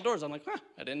we installed doors. I'm like,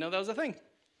 I didn't know that was a thing.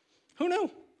 Who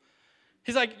knew?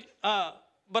 He's like,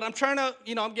 but I'm trying to,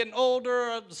 I'm getting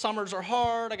older. The summers are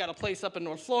hard. I got a place up in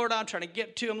North Florida I'm trying to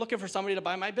get to. I'm looking for somebody to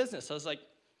buy my business. I was like,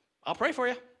 I'll pray for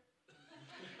you.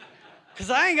 Because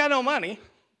I ain't got no money.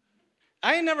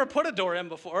 I ain't never put a door in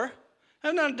before.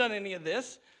 I've not done any of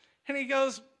this. And he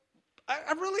goes,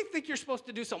 I really think you're supposed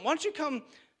to do something. Why don't you come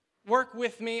work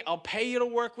with me? I'll pay you to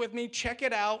work with me. Check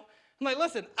it out. I'm like,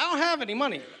 listen, I don't have any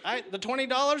money. The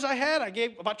 $20 I had, I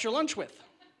bought your lunch with.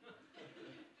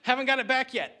 Haven't got it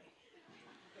back yet.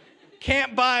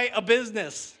 Can't buy a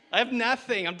business. I have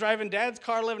nothing. I'm driving Dad's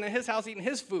car, living in his house, eating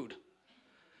his food.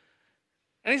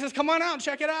 And he says, come on out and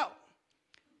check it out.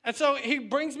 And so he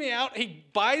brings me out. He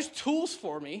buys tools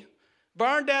for me,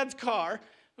 borrowed Dad's car,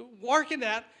 working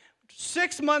that.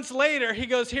 6 months later, he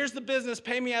goes, here's the business.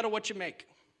 Pay me out of what you make.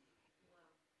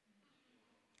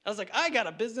 I was like, I got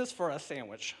a business for a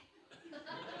sandwich.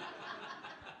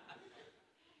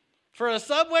 For a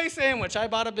Subway sandwich, I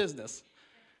bought a business.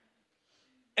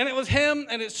 And it was him,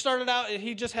 and it started out, and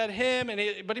he just had him,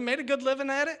 but he made a good living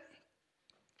at it.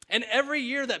 And every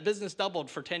year, that business doubled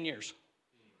for 10 years.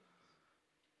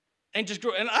 And just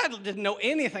grew. And I didn't know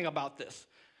anything about this.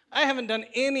 I haven't done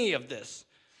any of this.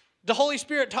 The Holy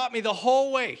Spirit taught me the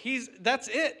whole way. That's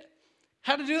it.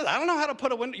 How to do that. I don't know how to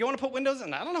put a window. You want to put windows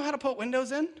in? I don't know how to put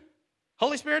windows in.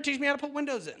 Holy Spirit, teach me how to put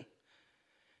windows in.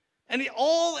 And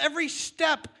every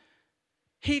step,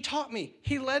 he taught me.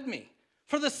 He led me.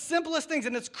 For the simplest things.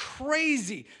 And it's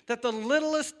crazy that the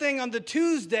littlest thing on the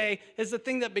Tuesday is the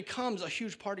thing that becomes a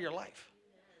huge part of your life.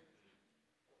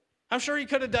 I'm sure he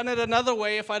could have done it another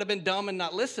way if I'd have been dumb and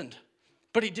not listened.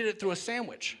 But he did it through a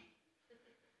sandwich.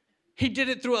 He did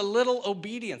it through a little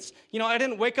obedience. I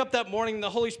didn't wake up that morning and the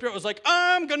Holy Spirit was like,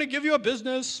 I'm going to give you a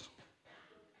business.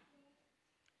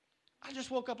 I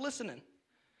just woke up listening.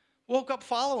 Woke up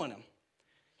following him.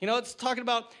 It's talking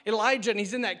about Elijah, and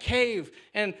he's in that cave,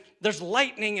 and there's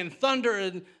lightning and thunder,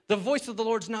 and the voice of the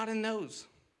Lord's not in those.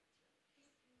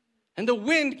 And the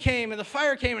wind came, and the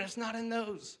fire came, and it's not in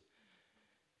those.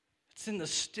 It's in the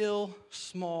still,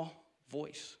 small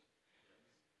voice.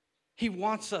 He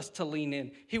wants us to lean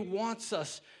in. He wants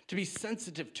us to be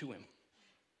sensitive to him,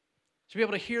 to be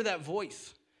able to hear that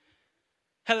voice.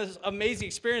 Had this amazing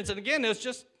experience. And again, it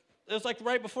was like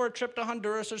right before a trip to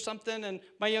Honduras or something, and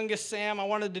my youngest Sam, I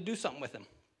wanted to do something with him.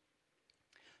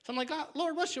 So I'm like,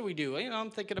 Lord, what should we do? I'm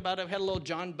thinking about it. I had a little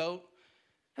John boat,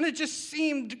 and it just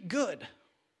seemed good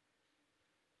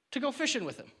to go fishing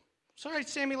with him. So, all right,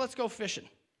 Sammy, let's go fishing.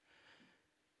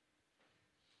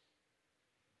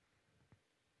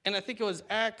 And I think it was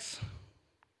Acts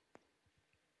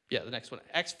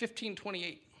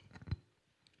 15:28,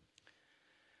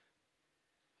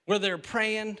 where they're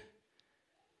praying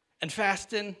and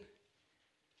fasting,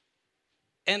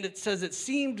 and it says it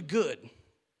seemed good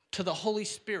to the Holy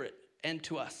Spirit and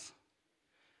to us.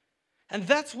 And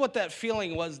that's what that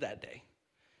feeling was that day.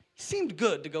 It seemed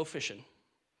good to go fishing.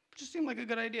 It just seemed like a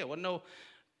good idea. Wasn't no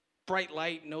bright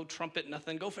light, no trumpet,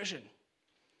 nothing. Go fishing.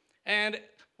 And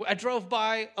I drove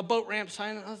by a boat ramp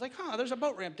sign, and I was like, there's a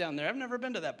boat ramp down there. I've never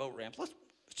been to that boat ramp. It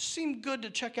just seemed good to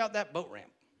check out that boat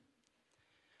ramp.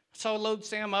 So I load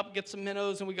Sam up, get some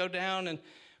minnows, and we go down, and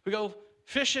we go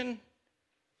fishing.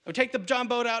 We take the John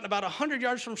boat out, and about 100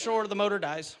 yards from shore, the motor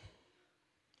dies.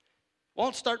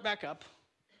 Won't start back up.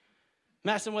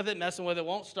 Messing with it,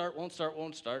 won't start.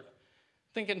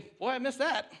 Thinking, boy, I missed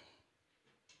that.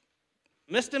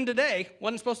 Missed him today.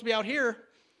 Wasn't supposed to be out here.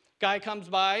 Guy comes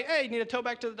by, hey, you need a tow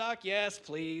back to the dock? Yes,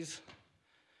 please.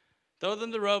 Throw them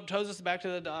the rope, tows us back to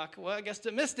the dock. Well, I guess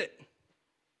it missed it.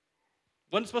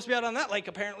 Wasn't supposed to be out on that lake,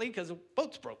 apparently, because the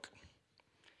boat's broke.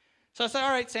 So I said, all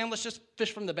right, Sam, let's just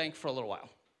fish from the bank for a little while.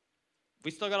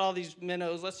 We still got all these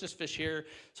minnows. Let's just fish here.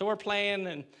 So we're playing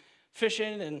and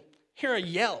fishing and hear a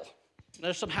yell.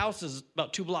 There's some houses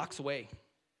about 2 blocks away.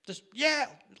 Just yell,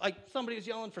 like somebody's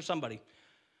yelling for somebody.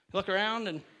 Look around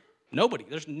and nobody.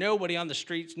 There's nobody on the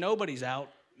streets. Nobody's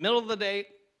out. Middle of the day,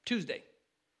 Tuesday.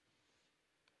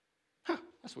 Huh,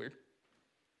 that's weird.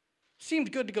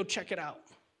 Seemed good to go check it out.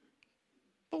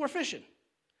 But we're fishing.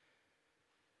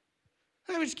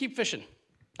 And we just keep fishing.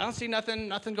 I don't see nothing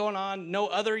going on. No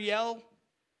other yell.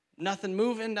 Nothing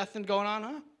moving, nothing going on,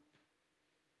 huh?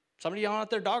 Somebody yelling at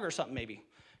their dog or something maybe.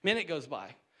 Minute goes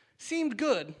by. Seemed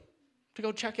good to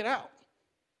go check it out.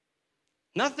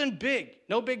 Nothing big.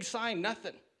 No big sign,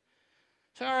 nothing.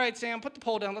 So, all right, Sam, put the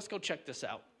pole down. Let's go check this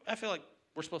out. I feel like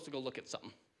we're supposed to go look at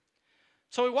something.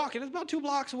 So we walk. It's about 2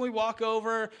 blocks, and we walk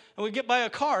over, and we get by a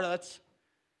car. That's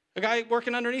a guy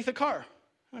working underneath a car.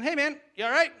 And, hey, man, you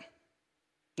all right?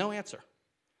 No answer.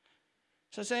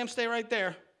 So Sam, stay right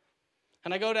there.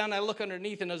 And I go down, and I look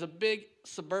underneath, and there's a big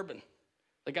Suburban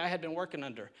the guy had been working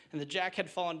under. And the jack had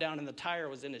fallen down, and the tire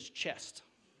was in his chest.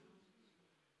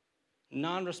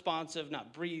 Non-responsive,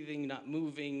 not breathing, not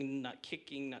moving, not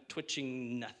kicking, not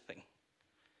twitching, nothing.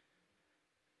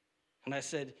 And I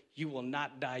said, you will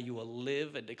not die, you will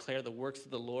live and declare the works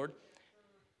of the Lord.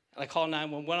 And I call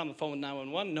 911, on the phone with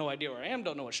 911, no idea where I am,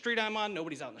 don't know what street I'm on,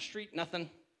 nobody's out in the street, nothing.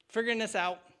 Figuring this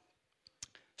out.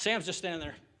 Sam's just standing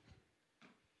there.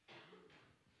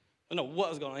 I don't know what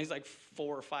was going on. He's like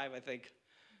 4 or 5, I think.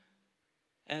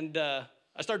 And I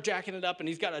start jacking it up, and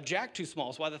he's got a jack too small.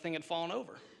 That's why the thing had fallen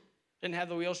over. Didn't have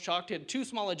the wheels chalked. He had too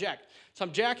small a jack. So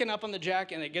I'm jacking up on the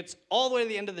jack, and it gets all the way to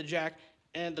the end of the jack,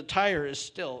 and the tire is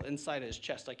still inside his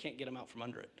chest. I can't get him out from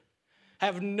under it. I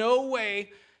have no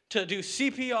way to do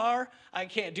CPR. I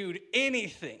can't do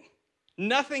anything.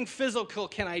 Nothing physical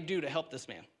can I do to help this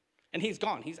man. And he's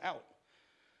gone. He's out.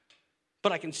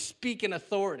 But I can speak in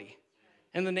authority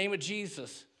in the name of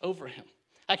Jesus over him.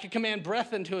 I can command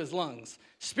breath into his lungs.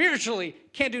 Spiritually,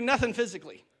 can't do nothing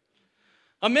physically.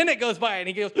 A minute goes by, and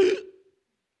he goes,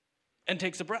 and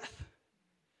takes a breath.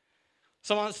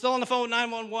 So I'm still on the phone with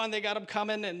 911. They got him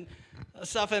coming and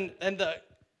stuff, and the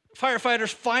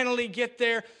firefighters finally get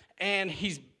there, and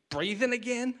he's breathing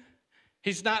again.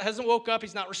 Hasn't woke up.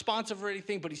 He's not responsive or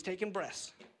anything, but he's taking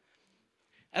breaths.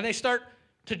 And they start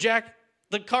to jack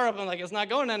the car up. I'm like, it's not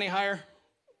going any higher.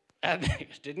 And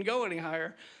it didn't go any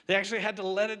higher. They actually had to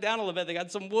let it down a little bit. They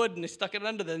got some wood, and they stuck it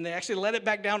under them, and they actually let it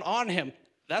back down on him.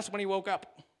 That's when he woke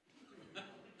up.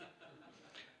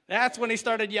 That's when he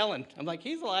started yelling. I'm like,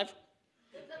 he's alive.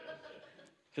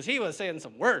 Because he was saying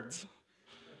some words.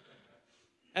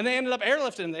 And they ended up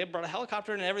airlifting him. They brought a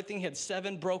helicopter and everything. He had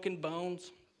 7 broken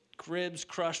bones, ribs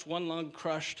crushed, 1 lung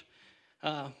crushed,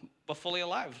 but fully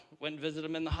alive. Went and visited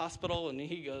him in the hospital, and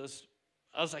he goes,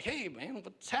 I was like, hey, man,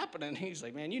 what's happening? He's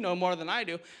like, man, you know more than I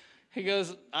do. He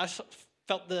goes, I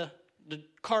felt the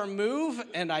car move,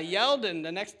 and I yelled, and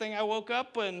the next thing I woke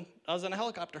up, and I was in a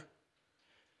helicopter.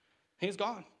 He's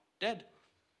gone, dead.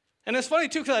 And it's funny,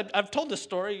 too, because I've told this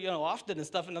story, often and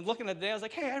stuff, and I'm looking at the day, I was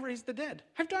like, hey, I raised the dead.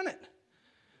 I've done it.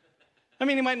 I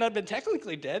mean, he might not have been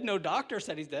technically dead. No doctor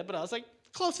said he's dead, but I was like,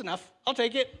 close enough. I'll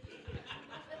take it.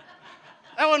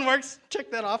 That one works.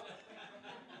 Check that off.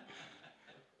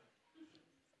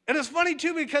 And it's funny,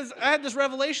 too, because I had this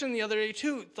revelation the other day,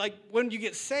 too. It's like when you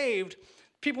get saved,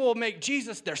 people will make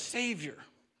Jesus their Savior.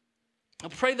 They'll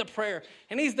pray the prayer,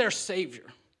 and he's their Savior.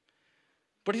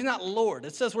 But he's not Lord.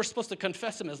 It says we're supposed to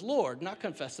confess him as Lord, not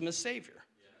confess him as Savior.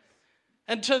 Yes.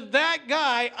 And to that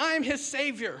guy, I'm his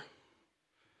Savior.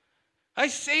 I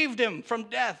saved him from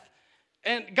death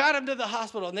and got him to the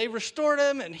hospital, and they restored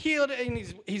him and healed him,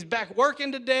 and he's back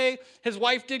working today. His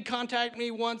wife did contact me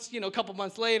once, a couple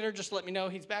months later, just to let me know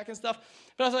he's back and stuff.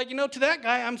 But I was like, to that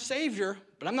guy, I'm Savior,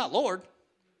 but I'm not Lord,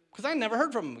 because I never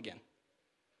heard from him again.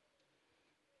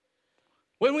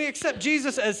 When we accept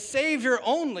Jesus as Savior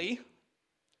only,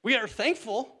 we are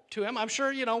thankful to him. I'm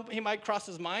sure, he might cross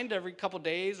his mind every couple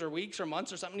days or weeks or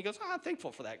months or something. He goes, I'm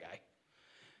thankful for that guy.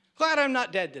 Glad I'm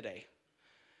not dead today.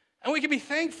 And we can be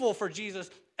thankful for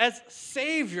Jesus as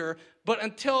Savior, but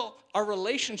until our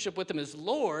relationship with him is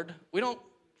Lord, we don't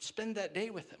spend that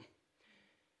day with him.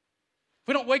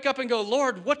 We don't wake up and go,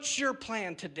 Lord, what's your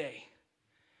plan today?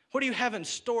 What do you have in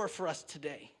store for us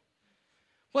today?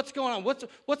 What's going on?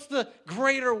 What's the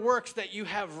greater works that you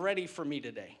have ready for me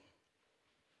today?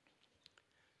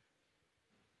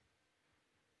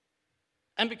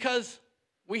 And because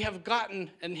we have gotten,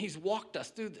 and he's walked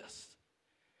us through this,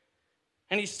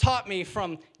 and he's taught me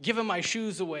from giving my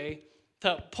shoes away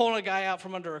to pulling a guy out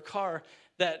from under a car,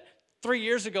 that 3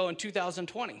 years ago in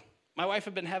 2020, my wife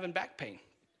had been having back pain.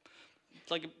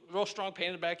 It's like a real strong pain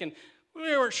in the back, and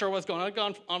we weren't sure what's going on. I'd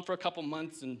gone on for a couple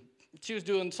months, and she was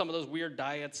doing some of those weird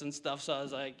diets and stuff. So I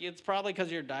was like, it's probably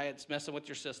because your diet's messing with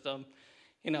your system.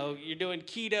 You're doing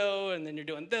keto, and then you're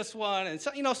doing this one, and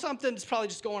so, something's probably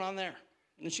just going on there.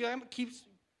 And she keeps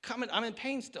coming. I'm in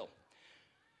pain still.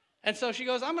 And so she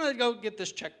goes, I'm going to go get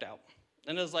this checked out.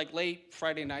 And it was like late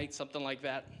Friday night, something like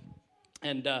that.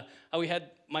 And we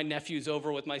had my nephews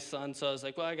over with my son, so I was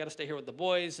like, well, I got to stay here with the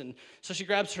boys. And so she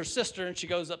grabs her sister, and she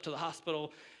goes up to the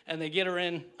hospital, and they get her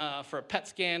in for a PET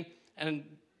scan. And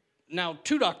now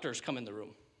 2 doctors come in the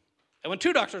room. And when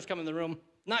 2 doctors come in the room,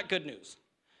 not good news.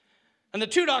 And the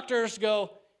 2 doctors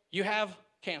go, you have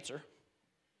cancer.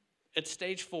 It's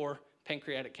stage 4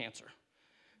 pancreatic cancer.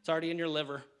 It's already in your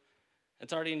liver.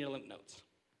 It's already in your lymph nodes.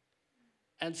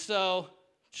 And so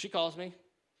she calls me,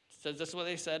 says, this is what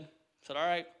they said. I said, all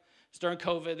right. It's during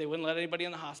COVID. They wouldn't let anybody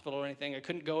in the hospital or anything. I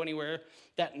couldn't go anywhere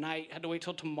that night. I had to wait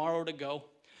till tomorrow to go.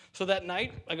 So that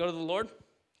night, I go to the Lord. I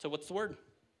said, what's the word?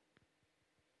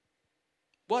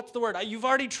 What's the word? You've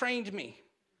already trained me.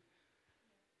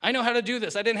 I know how to do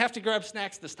this. I didn't have to grab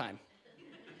snacks this time.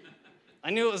 I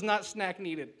knew it was not snack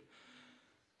needed.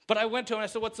 But I went to him and I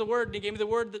said, what's the word? And he gave me the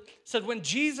word that said, when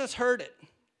Jesus heard it,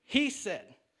 he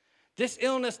said, this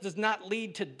illness does not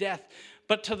lead to death,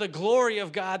 but to the glory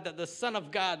of God, that the Son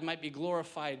of God might be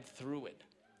glorified through it.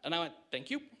 And I went, thank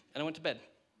you. And I went to bed.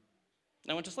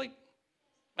 And I went to sleep.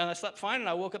 And I slept fine, and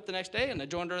I woke up the next day, and I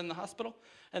joined her in the hospital.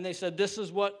 And they said, this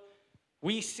is what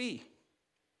we see.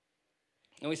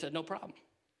 And we said, no problem.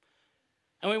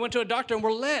 And we went to a doctor, and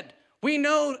we're led. We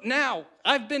know now.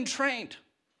 I've been trained.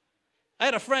 I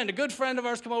had a good friend of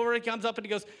ours come over. He comes up and he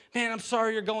goes, man, I'm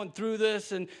sorry you're going through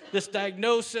this and this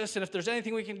diagnosis, and if there's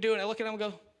anything we can do. And I look at him and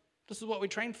go, this is what we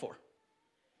trained for.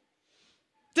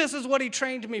 This is what he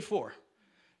trained me for.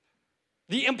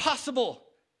 The impossible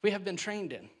we have been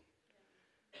trained in.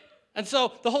 And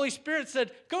so the Holy Spirit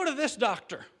said, go to this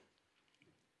doctor.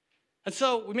 And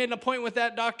so we made an appointment with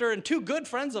that doctor, and 2 good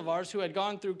friends of ours who had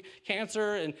gone through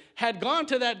cancer and had gone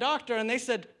to that doctor, and they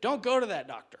said, don't go to that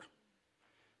doctor.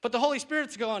 But the Holy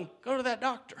Spirit's going, go to that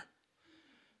doctor.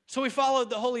 So we followed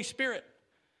the Holy Spirit.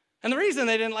 And the reason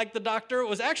they didn't like the doctor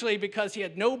was actually because he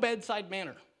had no bedside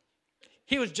manner.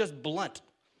 He was just blunt.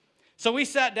 So we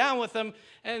sat down with him,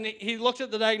 and he looked at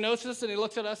the diagnosis, and he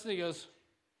looks at us, and he goes,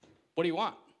 what do you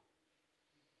want?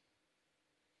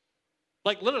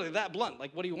 Like literally that blunt,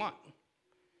 like what do you want?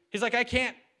 He's like, I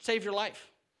can't save your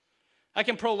life. I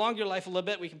can prolong your life a little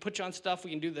bit. We can put you on stuff.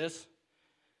 We can do this.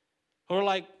 And we're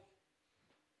like,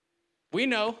 we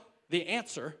know the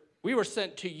answer. We were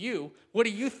sent to you. What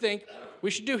do you think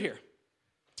we should do here?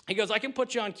 He goes, I can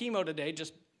put you on chemo today,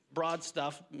 just broad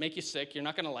stuff, make you sick. You're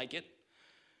not going to like it.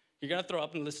 You're going to throw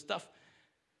up and this stuff.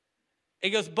 He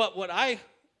goes, but what I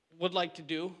would like to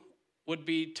do would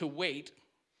be to wait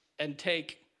and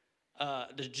take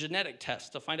the genetic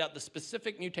test to find out the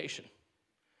specific mutation.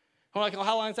 I'm like, well,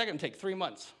 how long is that going to take? 3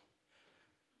 months.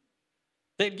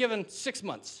 They'd given 6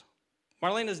 months.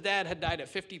 Marlana's dad had died at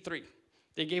 53.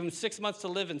 They gave him 6 months to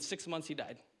live, and 6 months he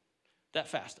died. That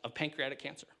fast, of pancreatic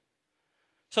cancer.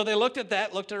 So they looked at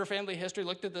that, looked at her family history,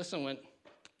 looked at this, and went,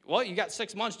 well, you got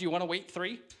 6 months. Do you want to wait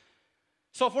 3?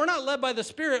 So if we're not led by the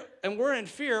Spirit and we're in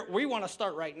fear, we want to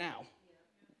start right now.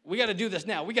 We got to do this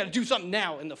now. We got to do something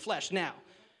now in the flesh now.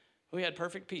 We had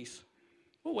perfect peace.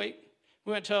 We'll wait.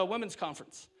 We went to a women's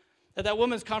conference. At that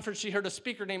women's conference, she heard a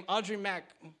speaker named Audrey Mack,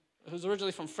 who's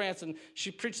originally from France, and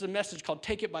she preached a message called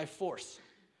Take It by Force.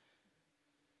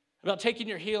 About taking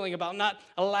your healing, about not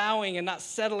allowing and not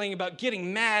settling, about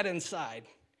getting mad inside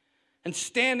and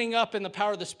standing up in the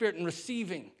power of the Spirit and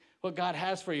receiving what God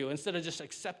has for you instead of just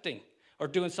accepting or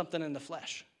doing something in the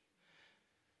flesh.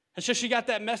 And so she got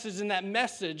that message, and that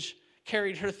message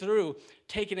carried her through,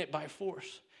 taking it by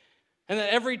force. And then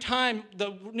every time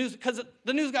the news, because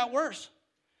the news got worse.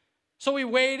 So we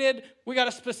waited, we got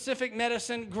a specific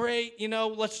medicine, great,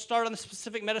 let's start on the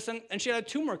specific medicine. And she had a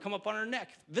tumor come up on her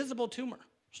neck, visible tumor,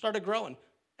 started growing.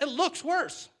 It looks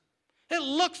worse. It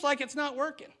looks like it's not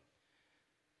working.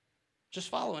 Just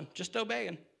following, just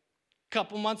obeying.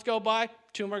 Couple months go by,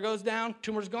 tumor goes down,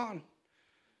 tumor's gone.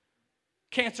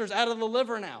 Cancer's out of the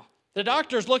liver now. The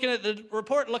doctor's looking at the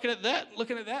report, looking at that,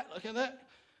 looking at that, looking at that.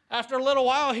 After a little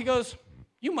while, he goes,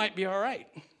 you might be all right.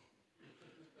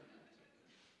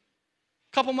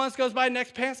 Couple months goes by,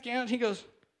 next PET scan, and he goes,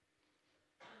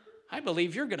 I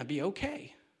believe you're going to be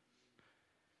okay.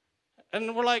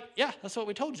 And we're like, yeah, that's what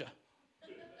we told you.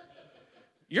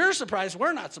 You're surprised,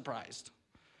 we're not surprised.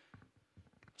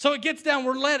 So it gets down,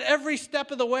 we're led every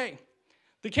step of the way.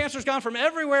 The cancer's gone from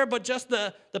everywhere but just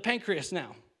the pancreas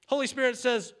now. Holy Spirit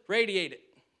says, radiate it.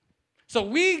 So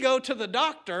we go to the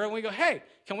doctor and we go, hey,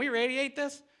 can we radiate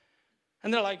this?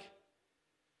 And they're like,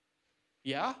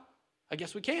 yeah, I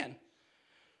guess we can.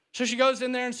 So she goes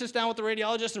in there and sits down with the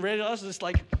radiologist, and the radiologist is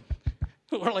like,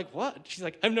 we're like, what? She's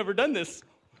like, I've never done this.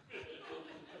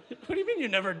 What do you mean you've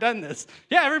never done this?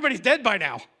 Yeah, everybody's dead by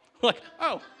now. We're like,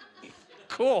 oh,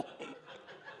 cool.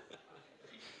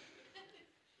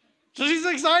 So she's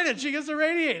excited. She gets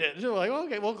irradiated. She's like,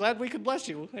 okay, well, glad we could bless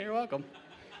you. You're welcome.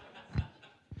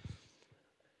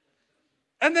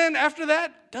 And then after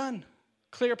that, done.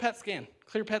 Clear PET scan.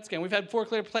 Clear PET scan. We've had 4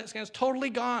 clear PET scans, totally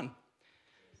gone.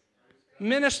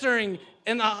 Ministering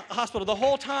in the hospital the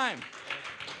whole time.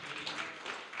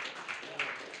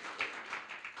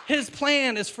 His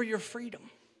plan is for your freedom.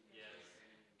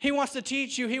 He wants to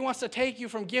teach you. He wants to take you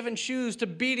from giving shoes to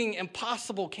beating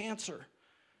impossible cancer.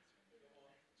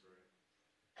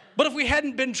 But if we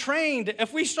hadn't been trained,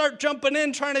 if we start jumping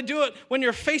in trying to do it when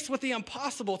you're faced with the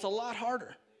impossible, it's a lot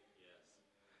harder.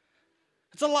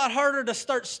 It's a lot harder to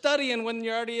start studying when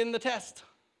you're already in the test.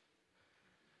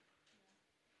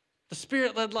 The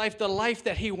Spirit-led life, the life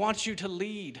that He wants you to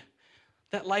lead,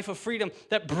 that life of freedom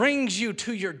that brings you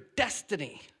to your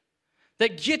destiny,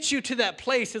 that gets you to that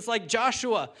place. It's like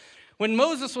Joshua. When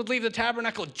Moses would leave the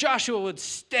tabernacle, Joshua would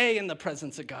stay in the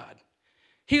presence of God.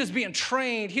 He was being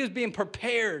trained. He was being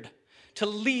prepared to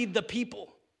lead the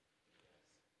people.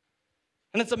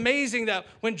 And it's amazing that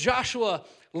when Joshua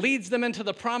leads them into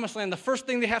the promised land, the first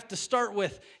thing they have to start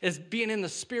with is being in the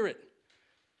Spirit.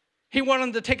 He wanted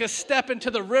them to take a step into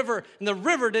the river, and the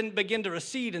river didn't begin to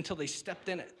recede until they stepped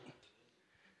in it.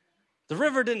 The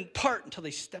river didn't part until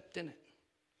they stepped in it.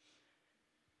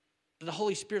 The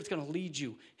Holy Spirit's going to lead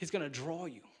you. He's going to draw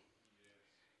you.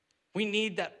 We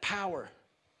need that power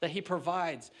that He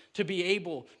provides to be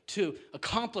able to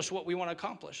accomplish what we want to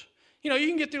accomplish. You know, you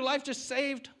can get through life just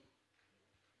saved.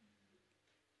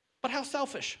 But how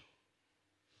selfish?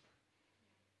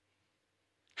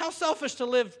 How selfish to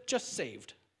live just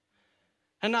saved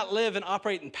and not live and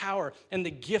operate in power and the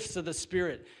gifts of the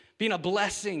Spirit, being a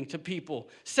blessing to people,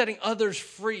 setting others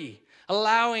free,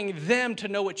 allowing them to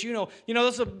know what you know. You know,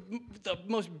 this is the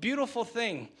most beautiful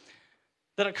thing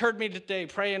that occurred to me today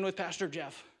praying with Pastor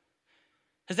Jeff,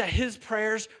 is that his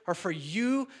prayers are for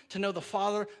you to know the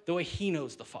Father the way He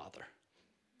knows the Father.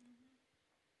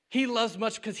 He loves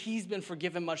much because He's been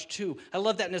forgiven much too. I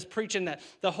love that in his preaching, that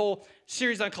the whole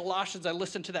series on Colossians, I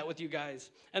listened to that with you guys.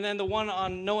 And then the one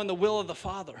on knowing the will of the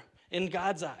Father in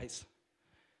God's eyes.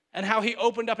 And how He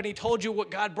opened up and He told you what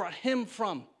God brought him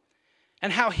from.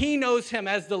 And how He knows Him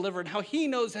as delivered, how He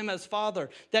knows Him as Father.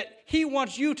 That He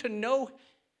wants you to know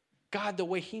God the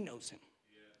way He knows Him.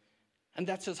 And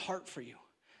that's His heart for you.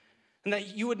 And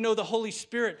that you would know the Holy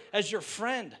Spirit as your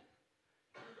friend.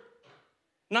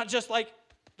 Not just like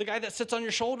the guy that sits on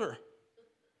your shoulder.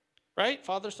 Right?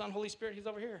 Father, Son, Holy Spirit, He's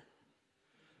over here.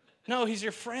 No, He's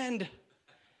your friend.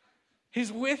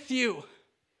 He's with you.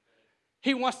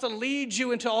 He wants to lead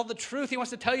you into all the truth. He wants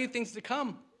to tell you things to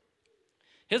come.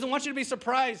 He doesn't want you to be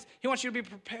surprised. He wants you to be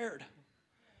prepared.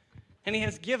 And He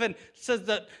has given, says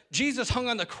that Jesus hung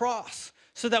on the cross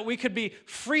so that we could be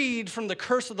freed from the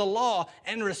curse of the law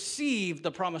and receive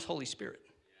the promised Holy Spirit.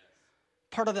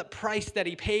 Part of that price that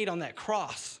He paid on that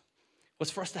cross was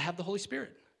for us to have the Holy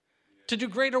Spirit, to do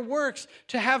greater works,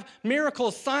 to have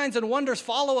miracles, signs, and wonders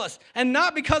follow us. And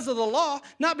not because of the law,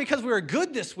 not because we were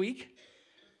good this week,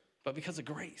 but because of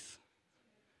grace.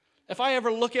 If I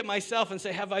ever look at myself and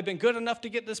say, have I been good enough to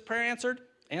get this prayer answered?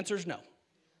 Answer is no.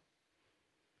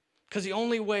 Because the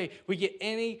only way we get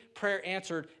any prayer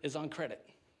answered is on credit.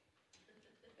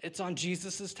 It's on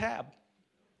Jesus' tab.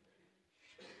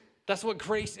 That's what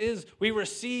grace is. We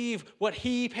receive what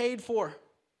He paid for.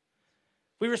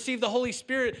 We receive the Holy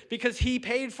Spirit because He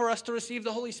paid for us to receive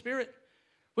the Holy Spirit.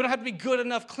 We don't have to be good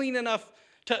enough, clean enough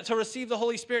to receive the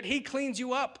Holy Spirit. He cleans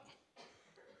you up.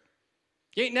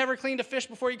 You ain't never cleaned a fish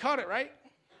before you caught it, right?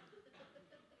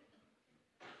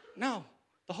 No.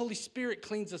 The Holy Spirit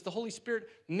cleans us. The Holy Spirit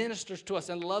ministers to us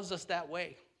and loves us that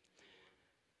way.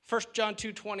 1 John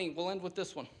 2:20, we'll end with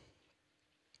this one.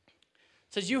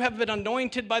 It says, you have been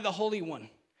anointed by the Holy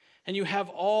One, and you have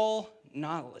all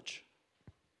knowledge.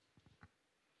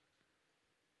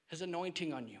 His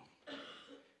anointing on you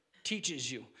teaches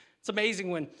you. It's amazing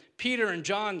when Peter and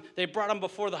John, they brought them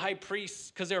before the high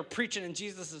priest because they were preaching in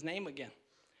Jesus' name again.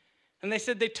 And they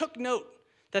said they took note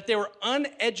that they were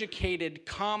uneducated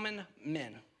common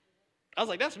men. I was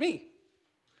like, that's me.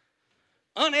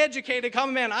 Uneducated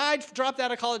common man. I dropped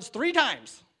out of college 3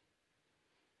 times.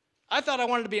 I thought I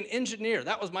wanted to be an engineer.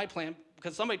 That was my plan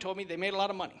because somebody told me they made a lot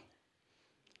of money.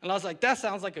 And I was like, that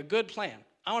sounds like a good plan.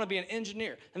 I want to be an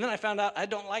engineer. And then I found out I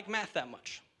don't like math that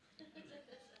much.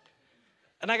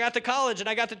 And I got to college, and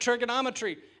I got to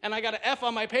trigonometry, and I got an F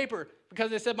on my paper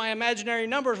because they said my imaginary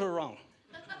numbers were wrong.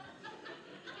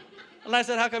 And I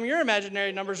said, how come your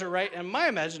imaginary numbers are right and my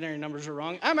imaginary numbers are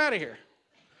wrong? I'm out of here.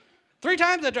 3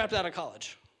 times I dropped out of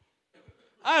college.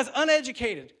 I was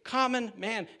uneducated, common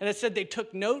man. And it said they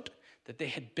took note that they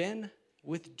had been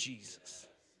with Jesus.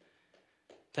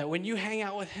 That when you hang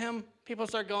out with him, people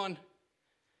start going,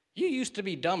 you used to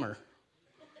be dumber.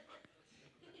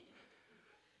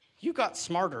 You got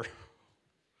smarter.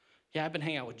 Yeah, I've been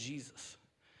hanging out with Jesus.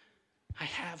 I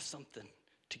have something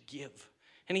to give.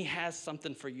 And he has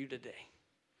something for you today.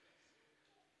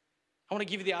 I want to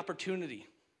give you the opportunity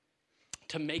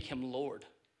to make him Lord.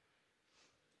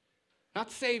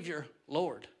 Not Savior,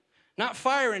 Lord. Not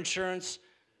fire insurance,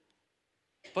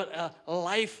 but a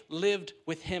life lived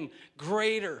with him.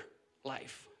 Greater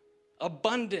life.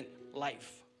 Abundant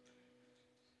life.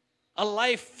 A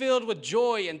life filled with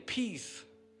joy and peace.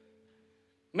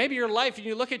 Maybe your life, and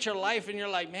you look at your life and you're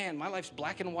like, man, my life's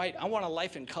black and white. I want a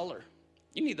life in color.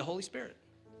 You need the Holy Spirit.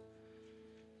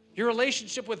 Your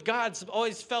relationship with God's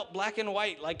always felt black and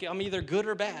white, like I'm either good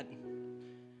or bad.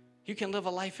 You can live a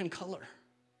life in color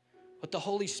with the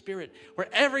Holy Spirit, where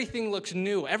everything looks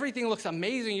new, everything looks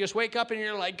amazing. You just wake up and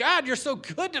you're like, God, you're so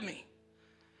good to me.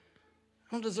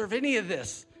 I don't deserve any of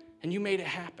this, and you made it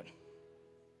happen.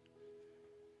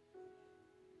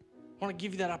 I want to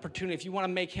give you that opportunity. If you want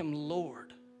to make him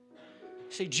Lord,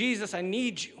 say, Jesus, I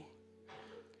need you.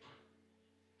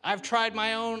 I've tried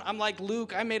my own. I'm like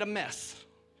Luke. I made a mess.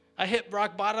 I hit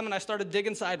rock bottom and I started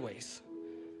digging sideways.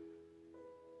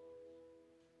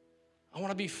 I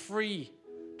want to be free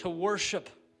to worship.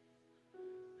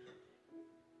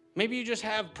 Maybe you just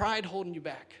have pride holding you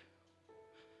back.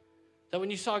 That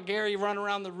when you saw Gary run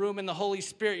around the room in the Holy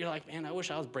Spirit, you're like, man, I wish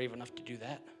I was brave enough to do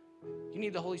that. You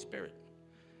need the Holy Spirit.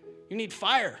 You need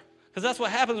fire. Because that's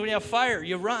what happens when you have fire.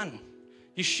 You run.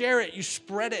 You share it. You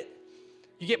spread it.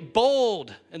 You get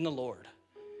bold in the Lord.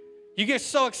 You get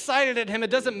so excited at him, it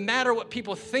doesn't matter what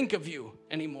people think of you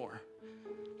anymore.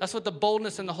 That's what the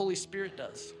boldness in the Holy Spirit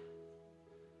does.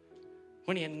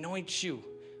 When he anoints you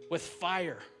with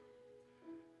fire,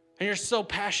 and you're so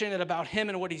passionate about him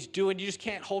and what he's doing, you just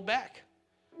can't hold back.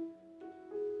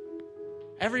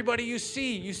 Everybody you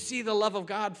see the love of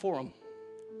God for them.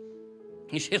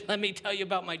 You say, let me tell you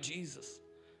about my Jesus.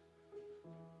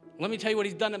 Let me tell you what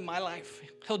he's done in my life.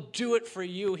 He'll do it for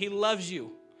you. He loves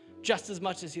you just as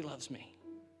much as he loves me.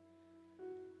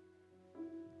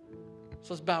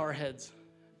 So let's bow our heads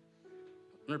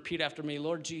and repeat after me.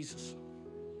 Lord Jesus,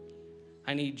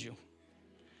 I need you.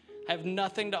 I have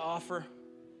nothing to offer,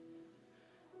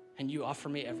 and you offer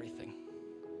me everything.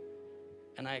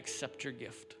 And I accept your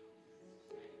gift.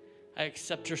 I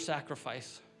accept your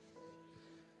sacrifice.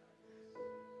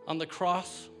 On the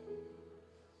cross,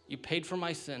 you paid for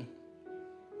my sin.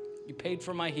 You paid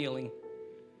for my healing.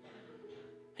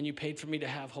 And you paid for me to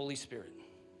have Holy Spirit.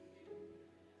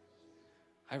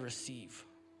 I receive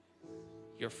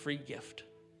your free gift.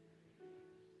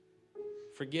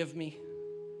 Forgive me.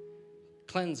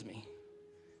 Cleanse me.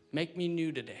 Make me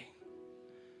new today.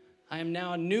 I am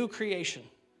now a new creation.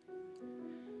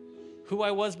 Who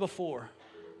I was before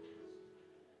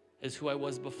is who I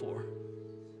was before.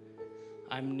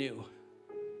 I'm new,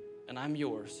 and I'm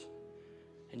yours,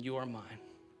 and you are mine.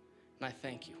 And I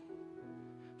thank you.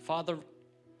 Father,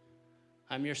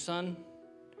 I'm your son.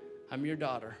 I'm your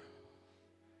daughter.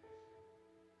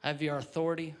 I have your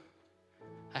authority.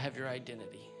 I have your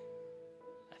identity.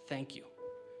 I thank you.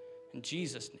 In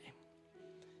Jesus' name,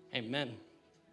 amen.